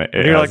on from it.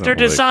 You're like, their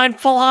design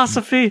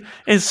philosophy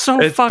is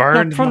so fucked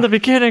up from the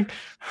beginning.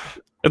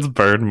 It's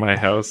burned my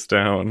house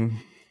down.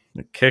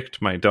 It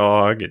kicked my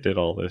dog. It did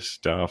all this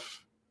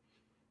stuff.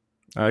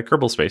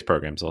 Kerbal Space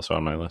Program's also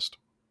on my list.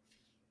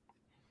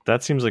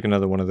 That seems like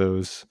another one of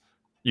those.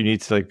 You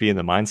need to like be in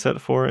the mindset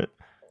for it.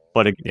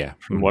 But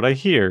from what I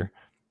hear,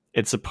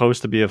 it's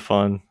supposed to be a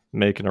fun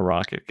making a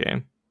rocket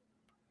game.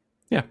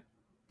 Yeah,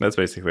 that's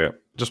basically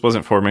it. Just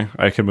wasn't for me.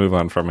 I could move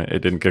on from it. It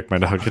didn't kick my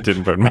dog. It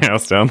didn't burn my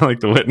house down like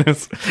The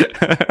Witness.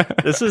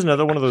 This is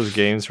another one of those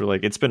games where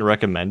like it's been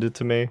recommended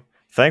to me.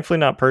 Thankfully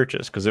not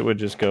purchased, because it would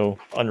just go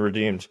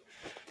unredeemed.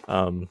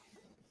 But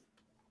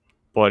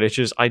it's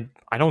just, I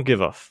don't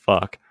give a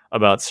fuck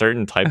about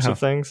certain types of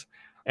things.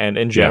 And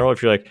in general,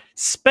 if you're like,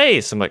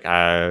 space, I'm like,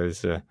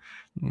 no,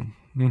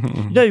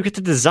 you get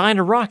to design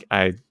a rocket.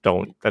 I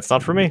don't. That's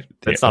not for me.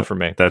 That's not for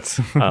me. That's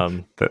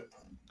that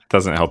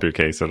doesn't help your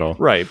case at all.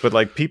 Right. But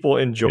like people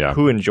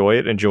who enjoy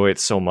it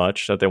so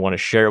much that they want to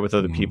share it with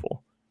other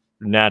people.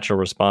 Natural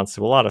response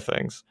to a lot of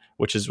things,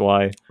 which is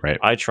why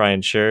I try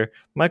and share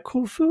my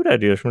cool food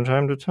ideas from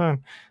time to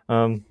time.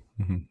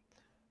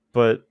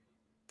 But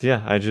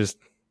yeah,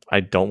 I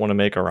don't want to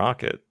make a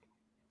rocket.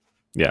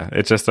 Yeah,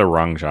 it's just a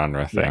wrong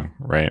genre thing,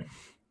 right?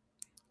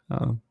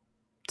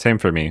 Same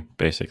for me,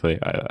 basically.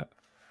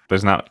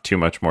 There's not too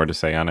much more to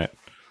say on it,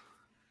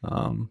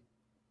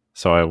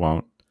 so I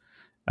won't.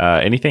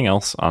 Anything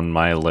else on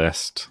my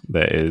list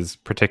that is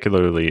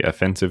particularly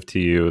offensive to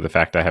you? The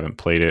fact I haven't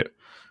played it,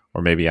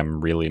 or maybe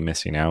I'm really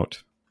missing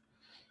out,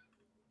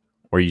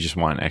 or you just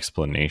want an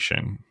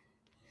explanation?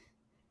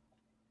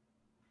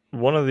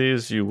 One of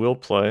these you will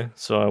play,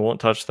 so I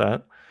won't touch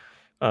that.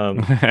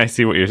 I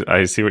see what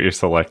you're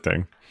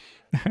selecting.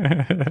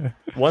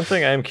 One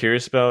thing I'm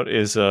curious about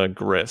is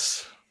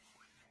Gris,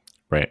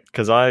 right?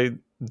 Because I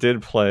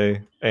did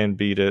play and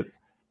beat it.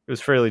 It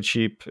was fairly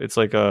cheap. It's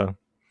like a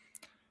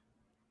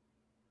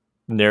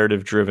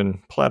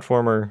narrative-driven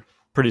platformer,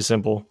 pretty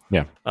simple.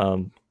 Yeah.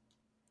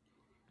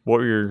 What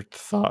were your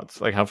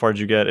thoughts? Like, how far did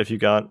you get, if you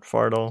got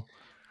far at all?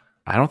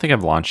 I don't think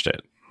I've launched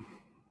it,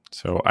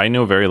 so I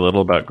know very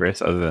little about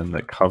Gris other than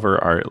the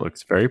cover art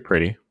looks very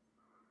pretty.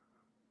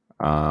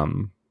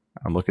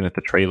 I'm looking at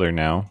the trailer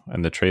now,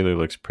 and the trailer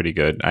looks pretty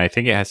good. I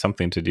think it has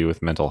something to do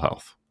with mental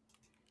health.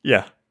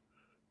 Yeah.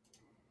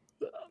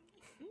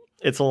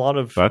 It's a lot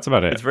of... So that's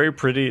about it. It's very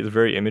pretty. It's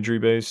very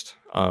imagery-based.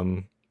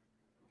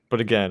 But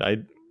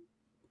again,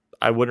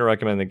 I wouldn't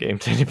recommend the game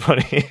to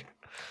anybody.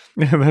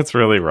 That's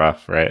really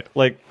rough, right?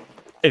 Like,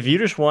 if you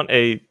just want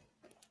a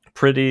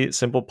pretty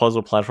simple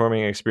puzzle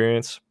platforming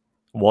experience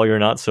while you're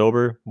not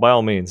sober, by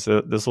all means,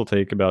 this will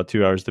take about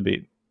 2 hours to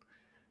beat.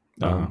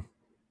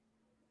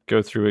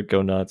 Go through it,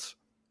 go nuts.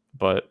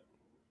 But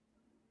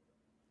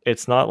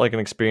it's not like an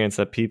experience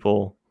that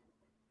people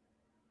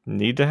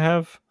need to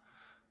have.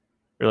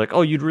 You're like,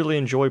 oh, you'd really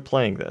enjoy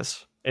playing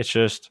this. It's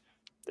just,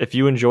 if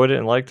you enjoyed it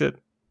and liked it,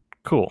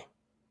 cool.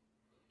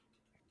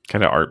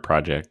 Kind of art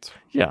project.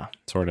 Yeah.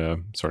 Sort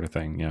of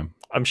thing, yeah.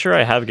 I'm sure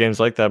I have games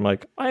like that. I'm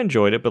like, I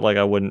enjoyed it, but like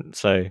I wouldn't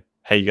say,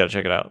 hey, you got to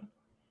check it out.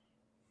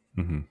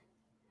 Mm-hmm.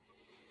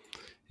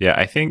 Yeah,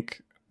 I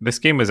think this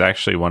game was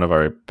actually one of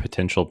our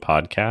potential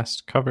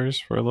podcast covers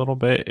for a little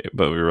bit,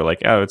 but we were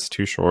like, oh, it's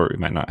too short. We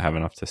might not have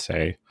enough to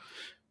say.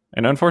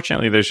 And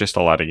unfortunately, there's just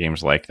a lot of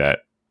games like that,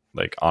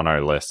 like on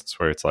our lists,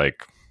 where it's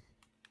like,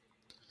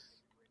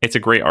 it's a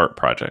great art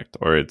project,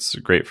 or it's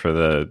great for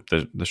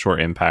the short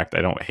impact.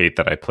 I don't hate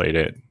that I played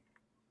it.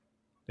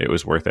 It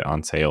was worth it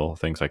on sale,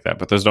 things like that.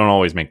 But those don't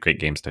always make great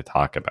games to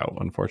talk about,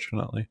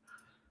 unfortunately.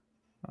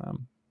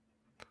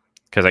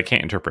 Because I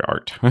can't interpret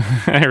art.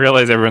 I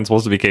realize everyone's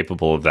supposed to be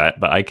capable of that,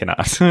 but I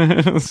cannot.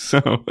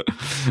 So,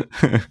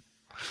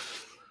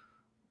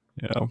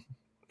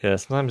 yeah,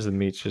 sometimes the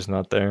meat's just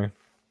not there.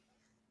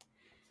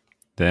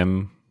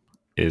 Them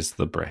is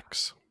the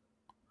bricks.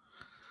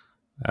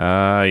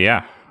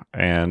 Yeah.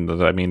 And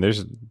I mean,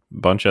 there's a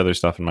bunch of other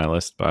stuff in my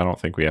list, but I don't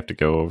think we have to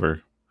go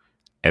over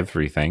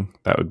everything.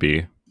 That would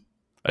be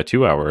a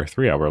 2-hour or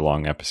 3-hour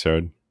long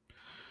episode.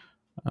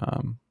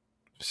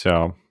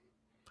 So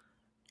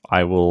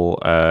I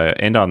will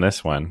end on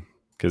this one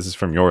because it's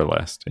from your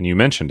list, and you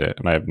mentioned it,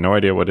 and I have no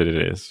idea what it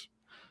is.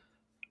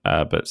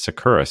 But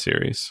Sakura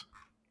series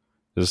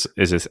is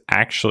this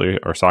actually,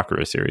 or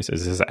Sakura series?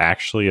 Is this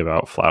actually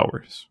about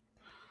flowers?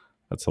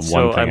 That's the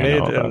one thing I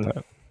know about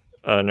that.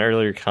 An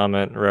earlier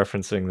comment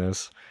referencing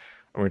this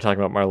when we were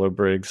talking about Marlo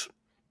Briggs,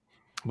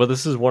 but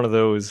this is one of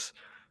those.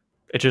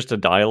 It's just a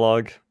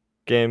dialogue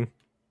game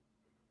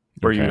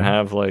where you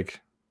have like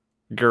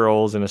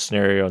girls in a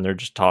scenario and they're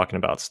just talking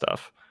about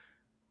stuff.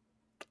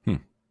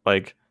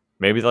 Like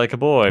maybe they like a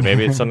boy,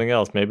 maybe it's something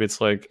else, maybe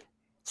it's like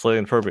slightly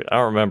inappropriate. I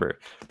don't remember,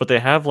 but they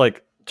have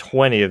like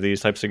 20 of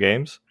these types of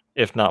games,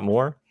 if not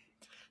more.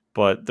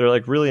 But they're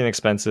like really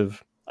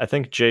inexpensive. I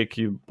think Jake,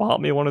 you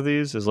bought me one of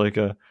these as like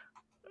a,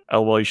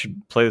 oh well, you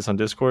should play this on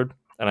Discord,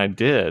 and I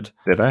did.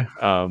 Did I?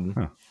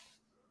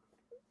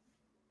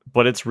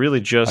 But it's really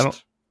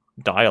just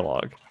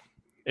dialogue.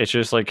 It's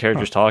just like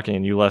characters talking,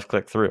 and you left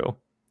click through.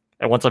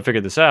 And once I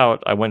figured this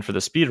out, I went for the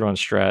speedrun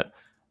strat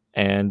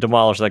and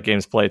demolished that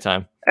game's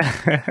playtime.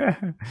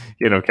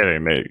 No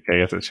kidding. I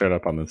guess it showed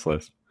up on this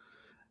list.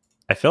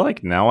 I feel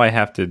like now I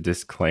have to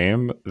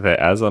disclaim that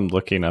as I'm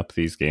looking up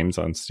these games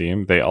on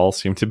Steam, they all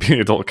seem to be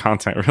adult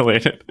content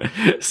related.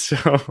 So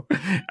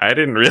I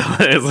didn't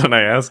realize when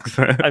I asked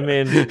that. I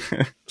mean,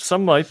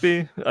 some might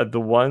be. The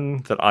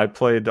one that I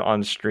played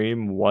on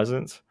stream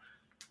wasn't.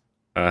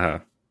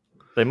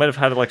 They might have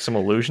had like some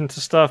allusion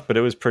to stuff, but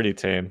it was pretty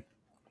tame.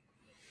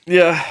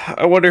 Yeah,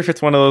 I wonder if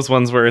it's one of those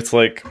ones where it's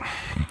like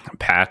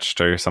patched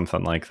or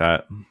something like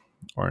that,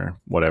 or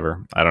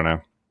whatever. I don't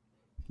know,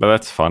 but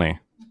that's funny.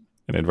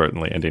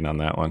 Inadvertently ending on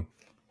that one.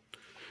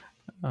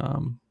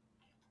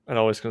 It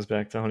always comes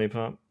back to Honey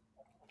Pop.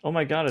 Oh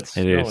my god, it's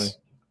snowing. It is.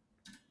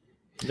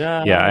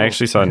 No. Yeah, I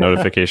actually saw a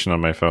notification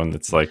on my phone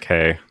that's like,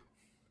 hey,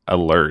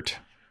 alert.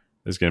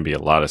 There's going to be a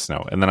lot of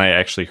snow. And then I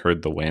actually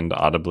heard the wind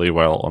audibly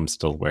while I'm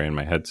still wearing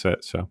my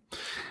headset. So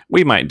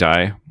we might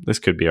die. This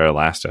could be our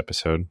last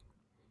episode.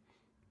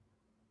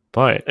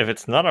 But if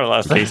it's not our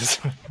last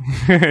episode.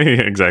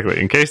 Exactly.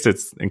 In case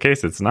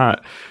it's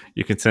not,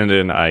 you can send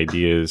in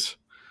ideas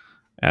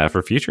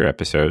for future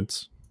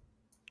episodes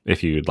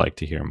if you'd like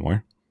to hear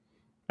more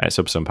at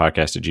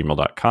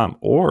soapstonepodcast@gmail.com,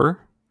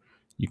 or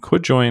you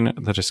could join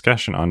the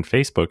discussion on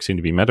Facebook, soon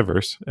to be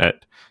Metaverse,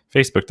 at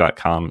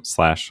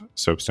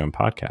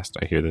facebook.com/soapstonepodcast.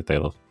 I hear that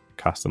they'll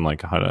cost them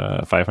like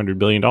 $500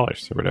 billion or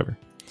whatever.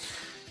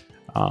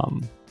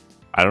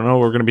 I don't know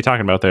what we're going to be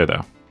talking about there,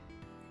 though.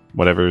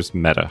 Whatever's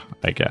meta,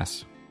 I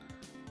guess.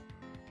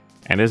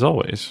 And as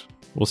always,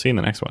 we'll see you in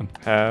the next one.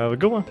 Have a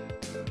good one.